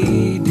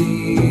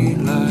graffiti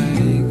like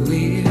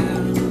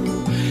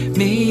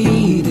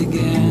meet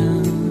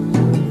again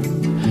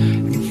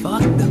and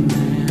fuck the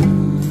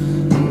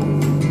man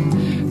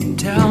and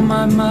tell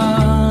my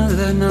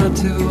mother not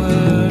to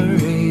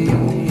worry,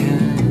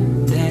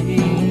 and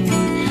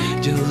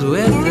angels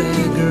with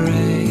the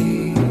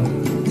great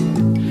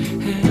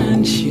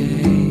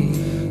handshakes,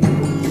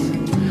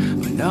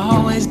 but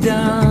always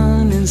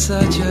done in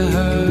such a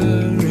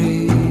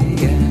hurry.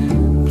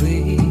 And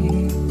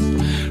please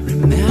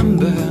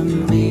remember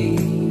me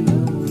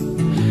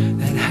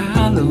that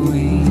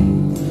Halloween,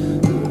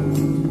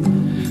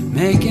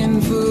 making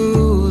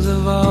fools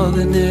of all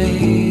the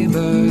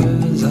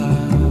neighbors,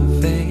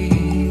 our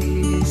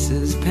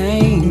faces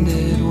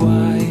painted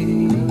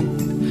white.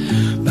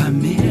 By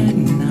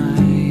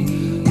midnight,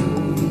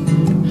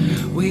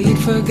 we'd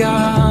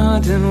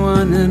forgotten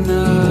one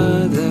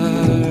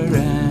another,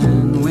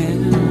 and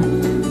when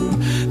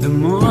the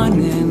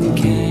morning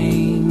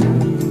came,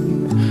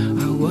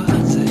 I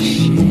was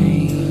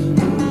ashamed.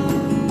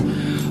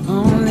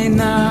 Only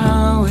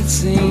now it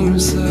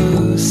seems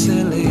so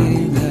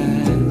silly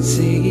that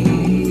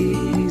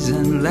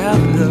season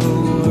left the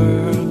world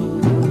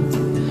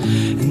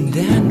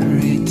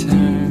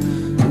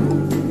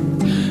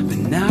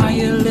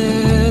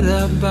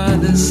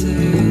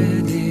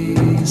city.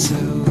 So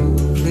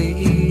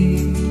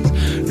please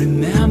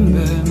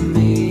remember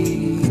me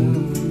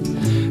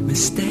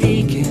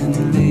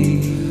mistakenly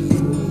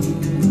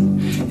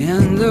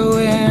in the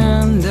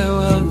window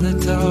of the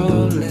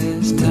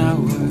tallest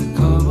tower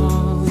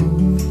call,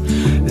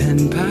 then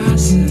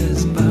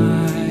passes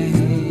by,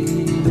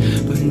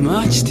 but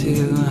much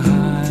too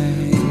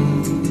high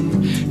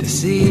to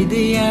see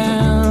the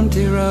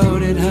empty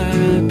road at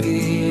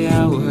happy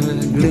hour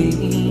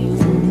gleam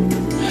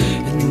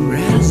and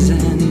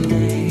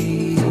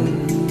resonate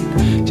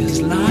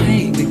just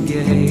like the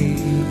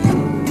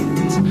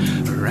gates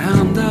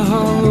around the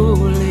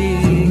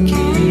holy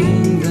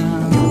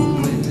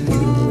kingdom with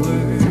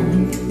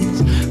words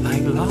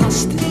like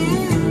lost and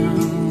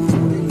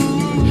found.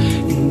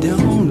 And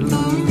don't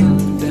look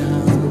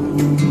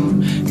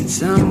down in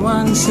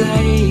someone's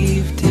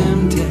safe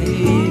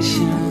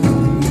temptation.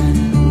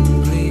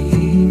 And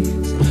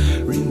please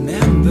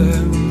remember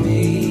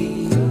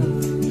me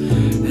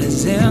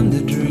as in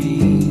the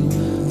dream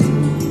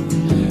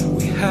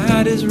we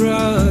had his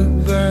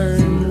rug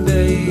burned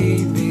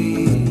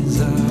babies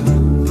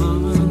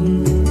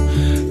among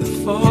the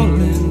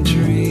fallen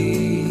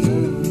trees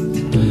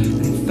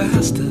and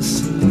fast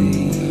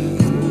asleep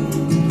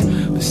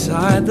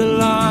beside the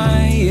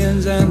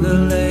lions and the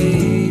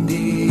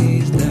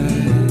ladies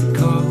that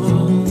call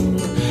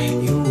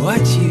you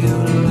what you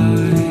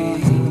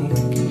like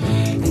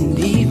and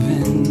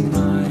even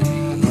might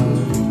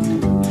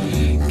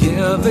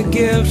give a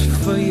gift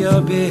for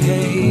your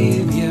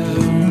behavior,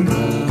 a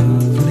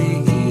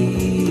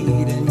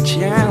fleeting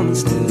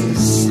chance to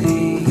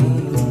see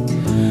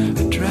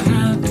a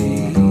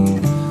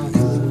trapeze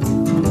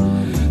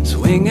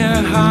swing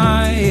her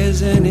high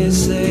as any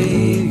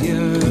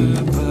savior.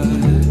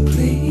 But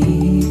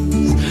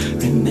please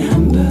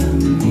remember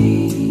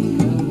me,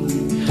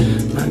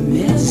 my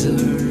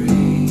misery,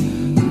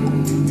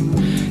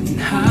 and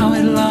how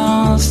it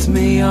lost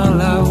me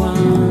all I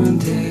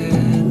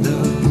wanted.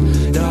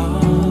 Those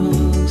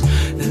dogs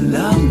that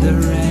love the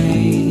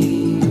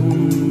rain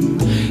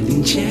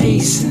and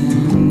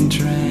chasing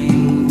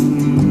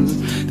trains,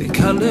 the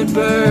colored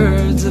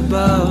birds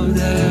above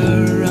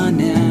there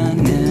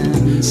running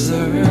in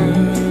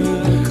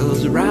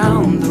circles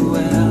round the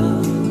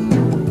well,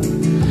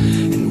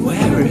 and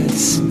where it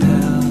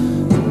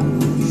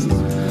smells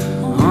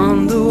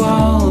on the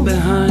wall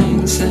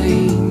behind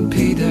St.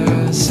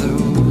 Peter, so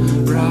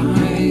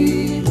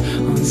bright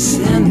on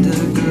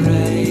cinder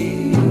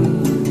gray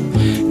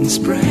and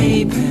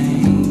spray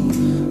paint.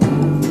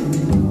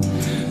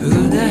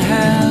 Who the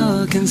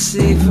hell can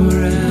see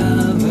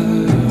forever?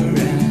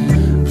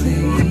 And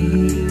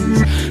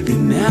please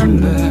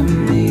remember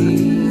me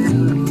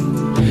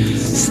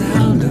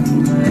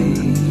seldomly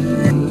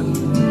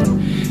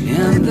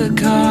in the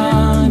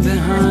car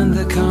behind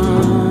the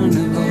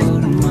carnival,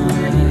 my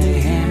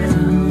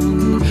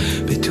hand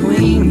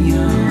between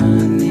your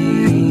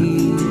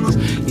knees.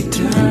 You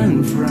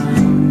turn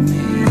from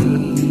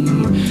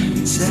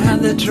me, said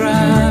the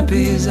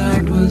trapeze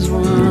act was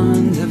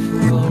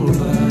wonderful,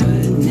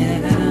 but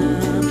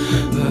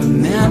never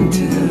meant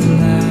to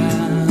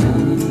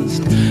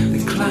last.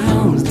 The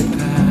clowns that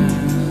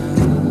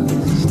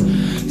passed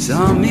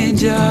saw me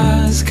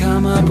just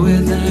come up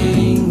with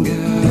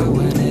anger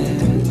when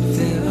it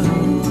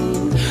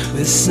filled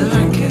with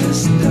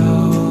circus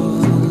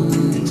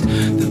dogs.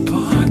 The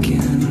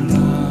parking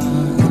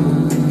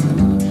lot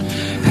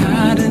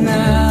had an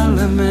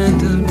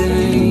element of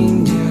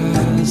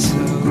danger, so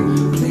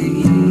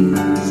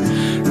please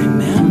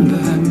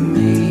remember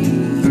me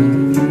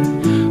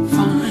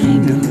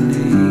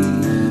finally.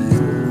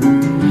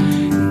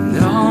 And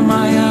all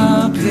my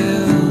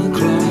uphill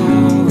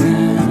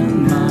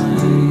clawing,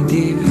 my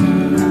dear,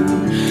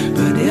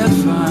 but if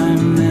I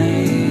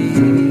make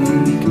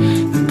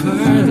the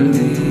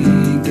pearly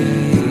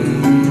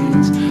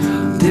gates,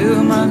 I'll do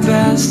my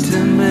best to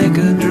make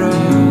a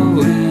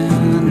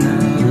drawing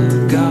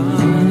of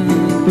God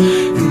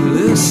and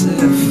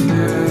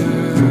Lucifer,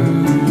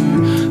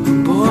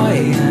 a boy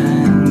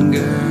and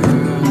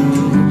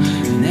girl,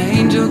 an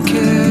angel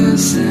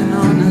kissing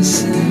on a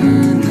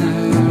sinner,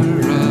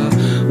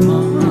 a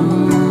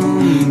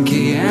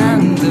monkey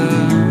and a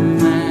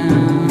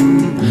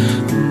man,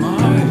 a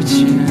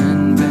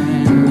marching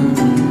band,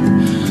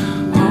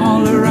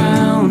 all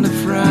around a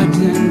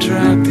frightened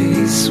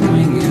trapeze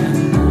swinging.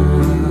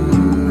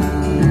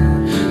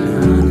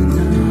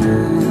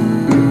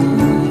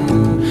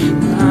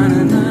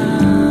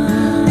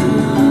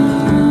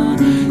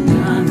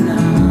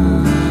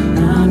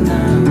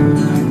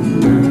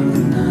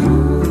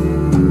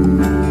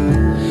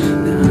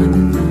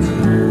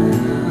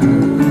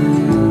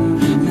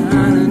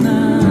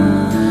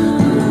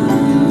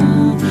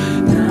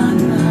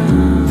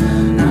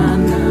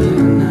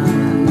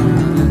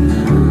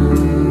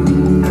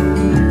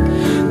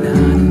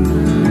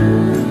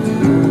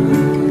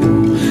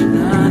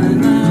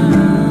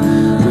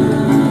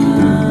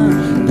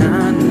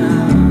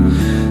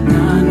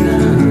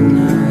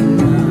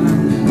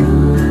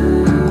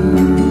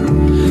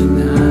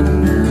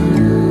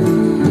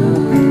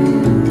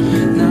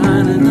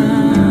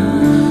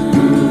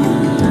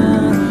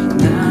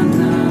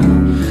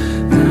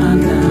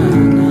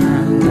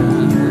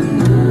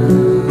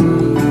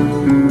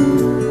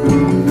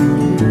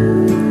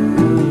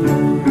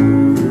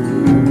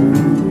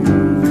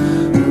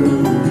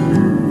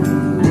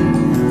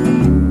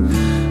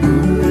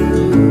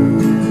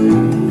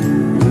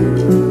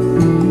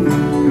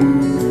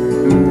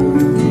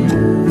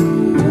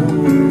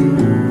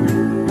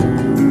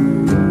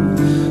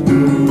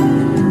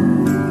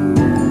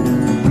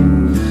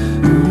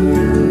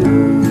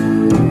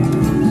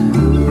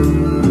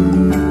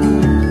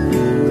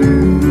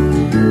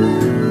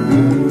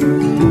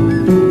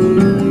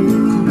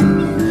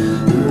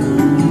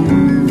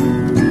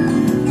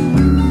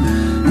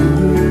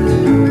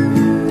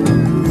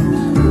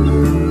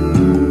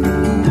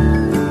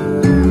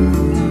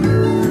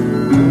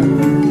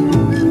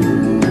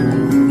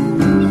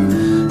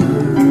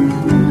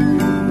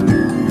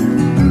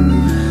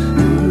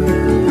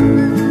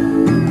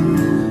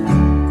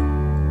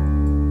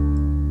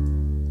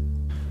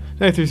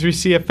 933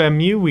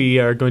 CFMU, we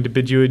are going to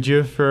bid you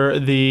adieu for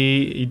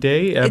the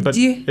day.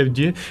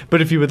 Adieu.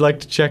 But if you would like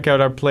to check out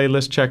our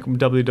playlist, check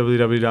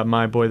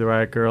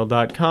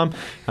www.myboytheriotgirl.com.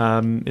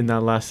 In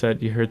that last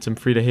set, you heard some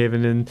Frida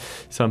Haven and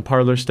some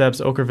Parlor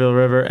Steps, Okerville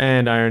River,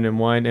 and Iron and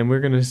Wine. And we're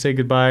going to say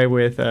goodbye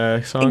with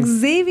a song.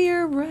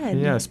 Xavier Rudd.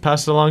 Yes,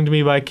 passed along to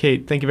me by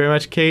Kate. Thank you very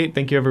much, Kate.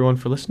 Thank you, everyone,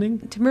 for listening.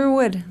 Timur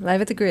Wood,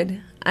 live at the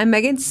grid. I'm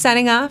Megan,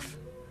 signing off.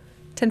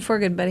 10-4,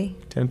 good buddy.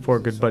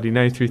 10-4, good buddy.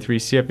 933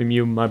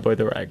 CFMU, My Boy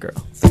the Riot Girl.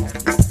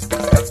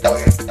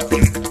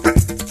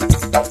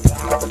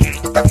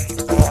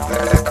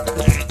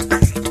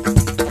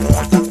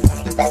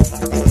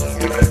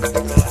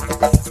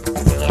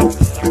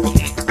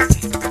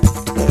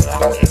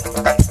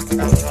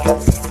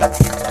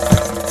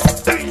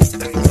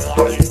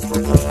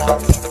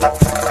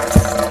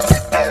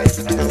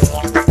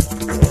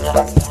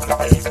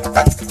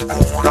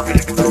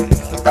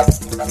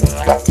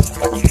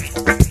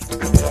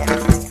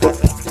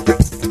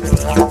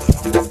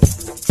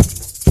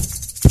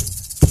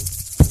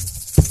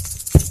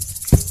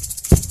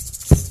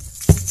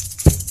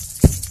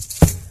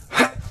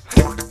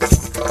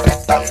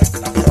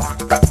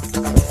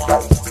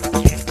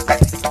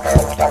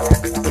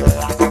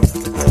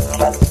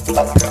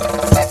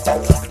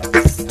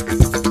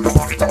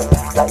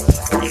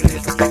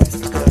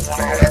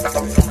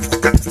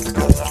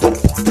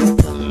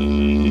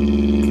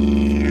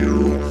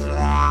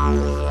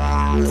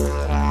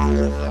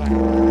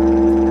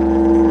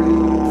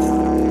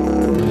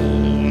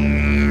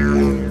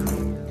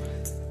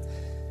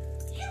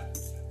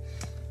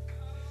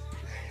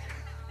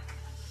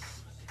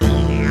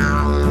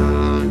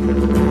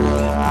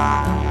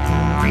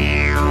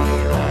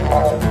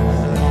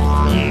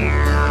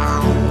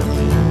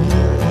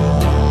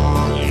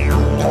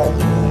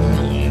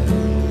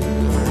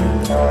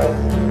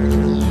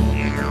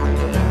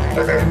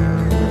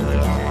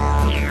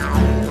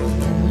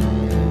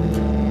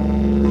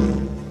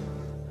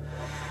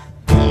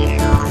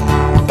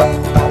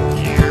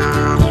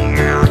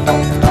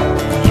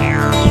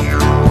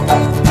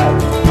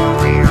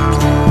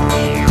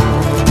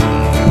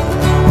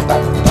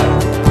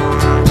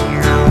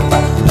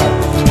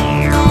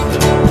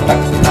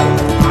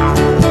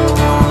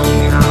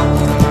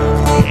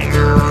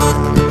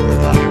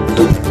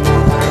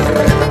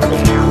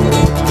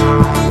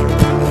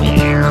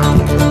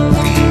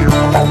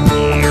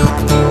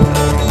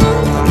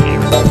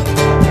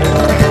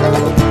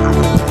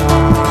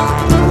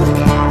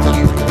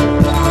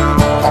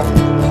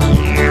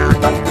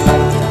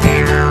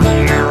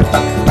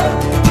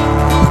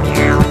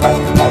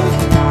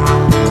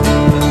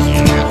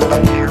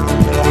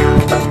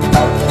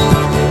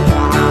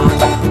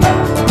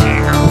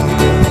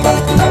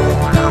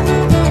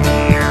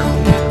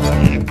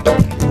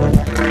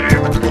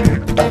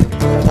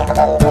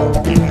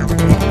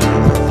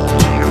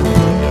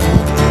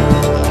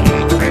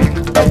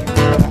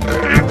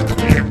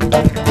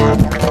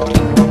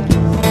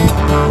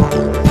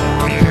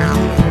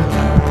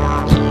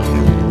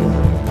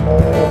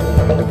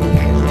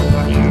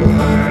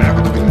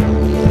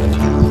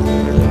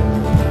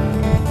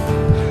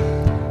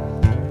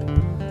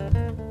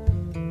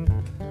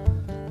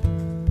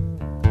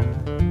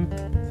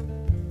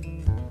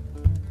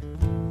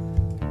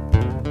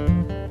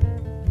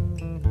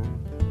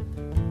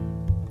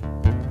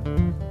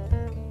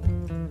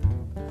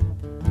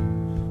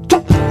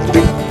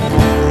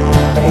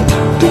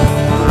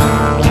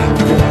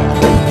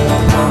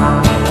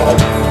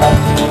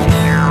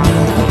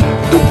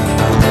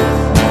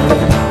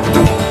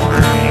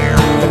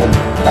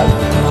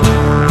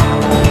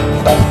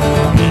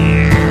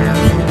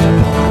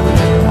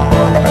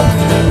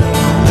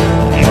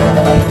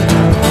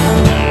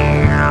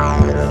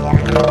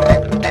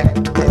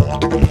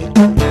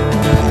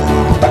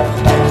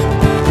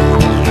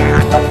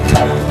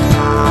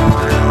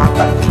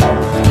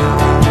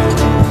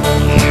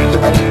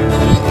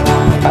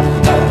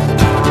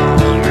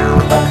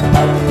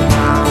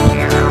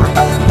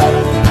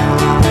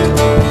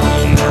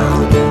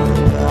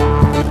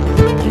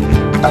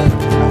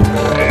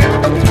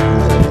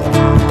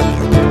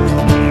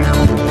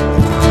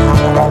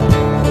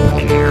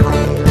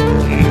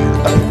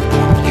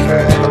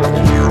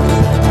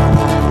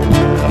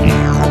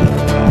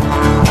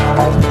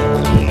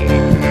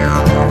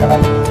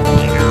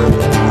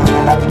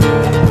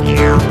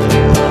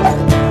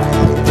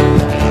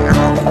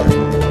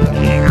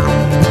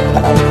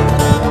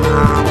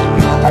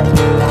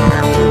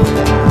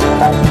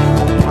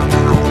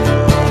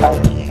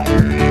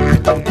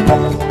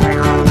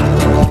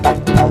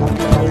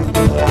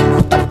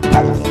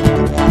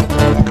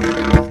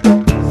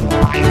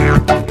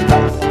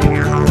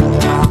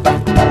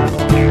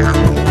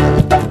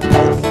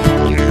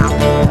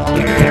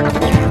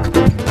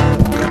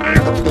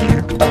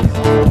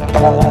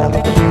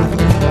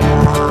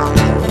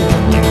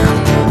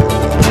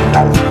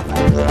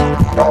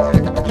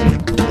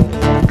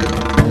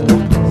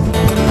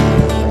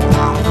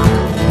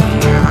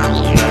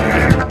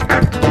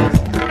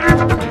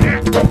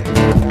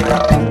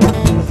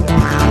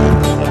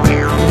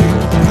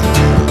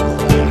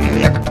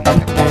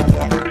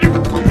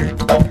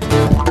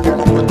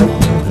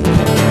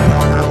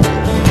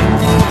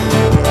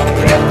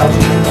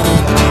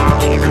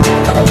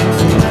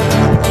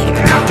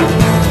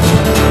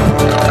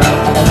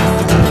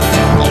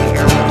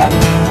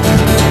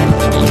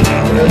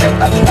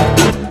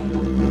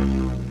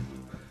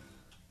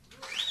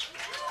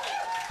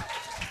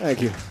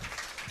 Thank you.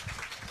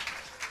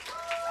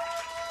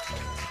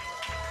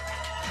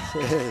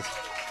 Yes.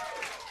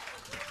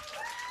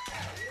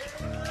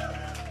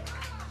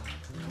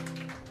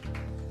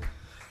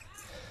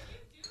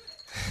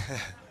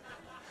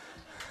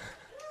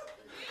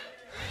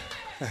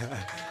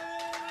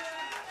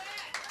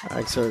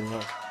 Thanks very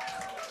much.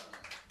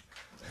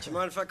 Do you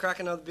mind if I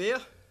crack another beer?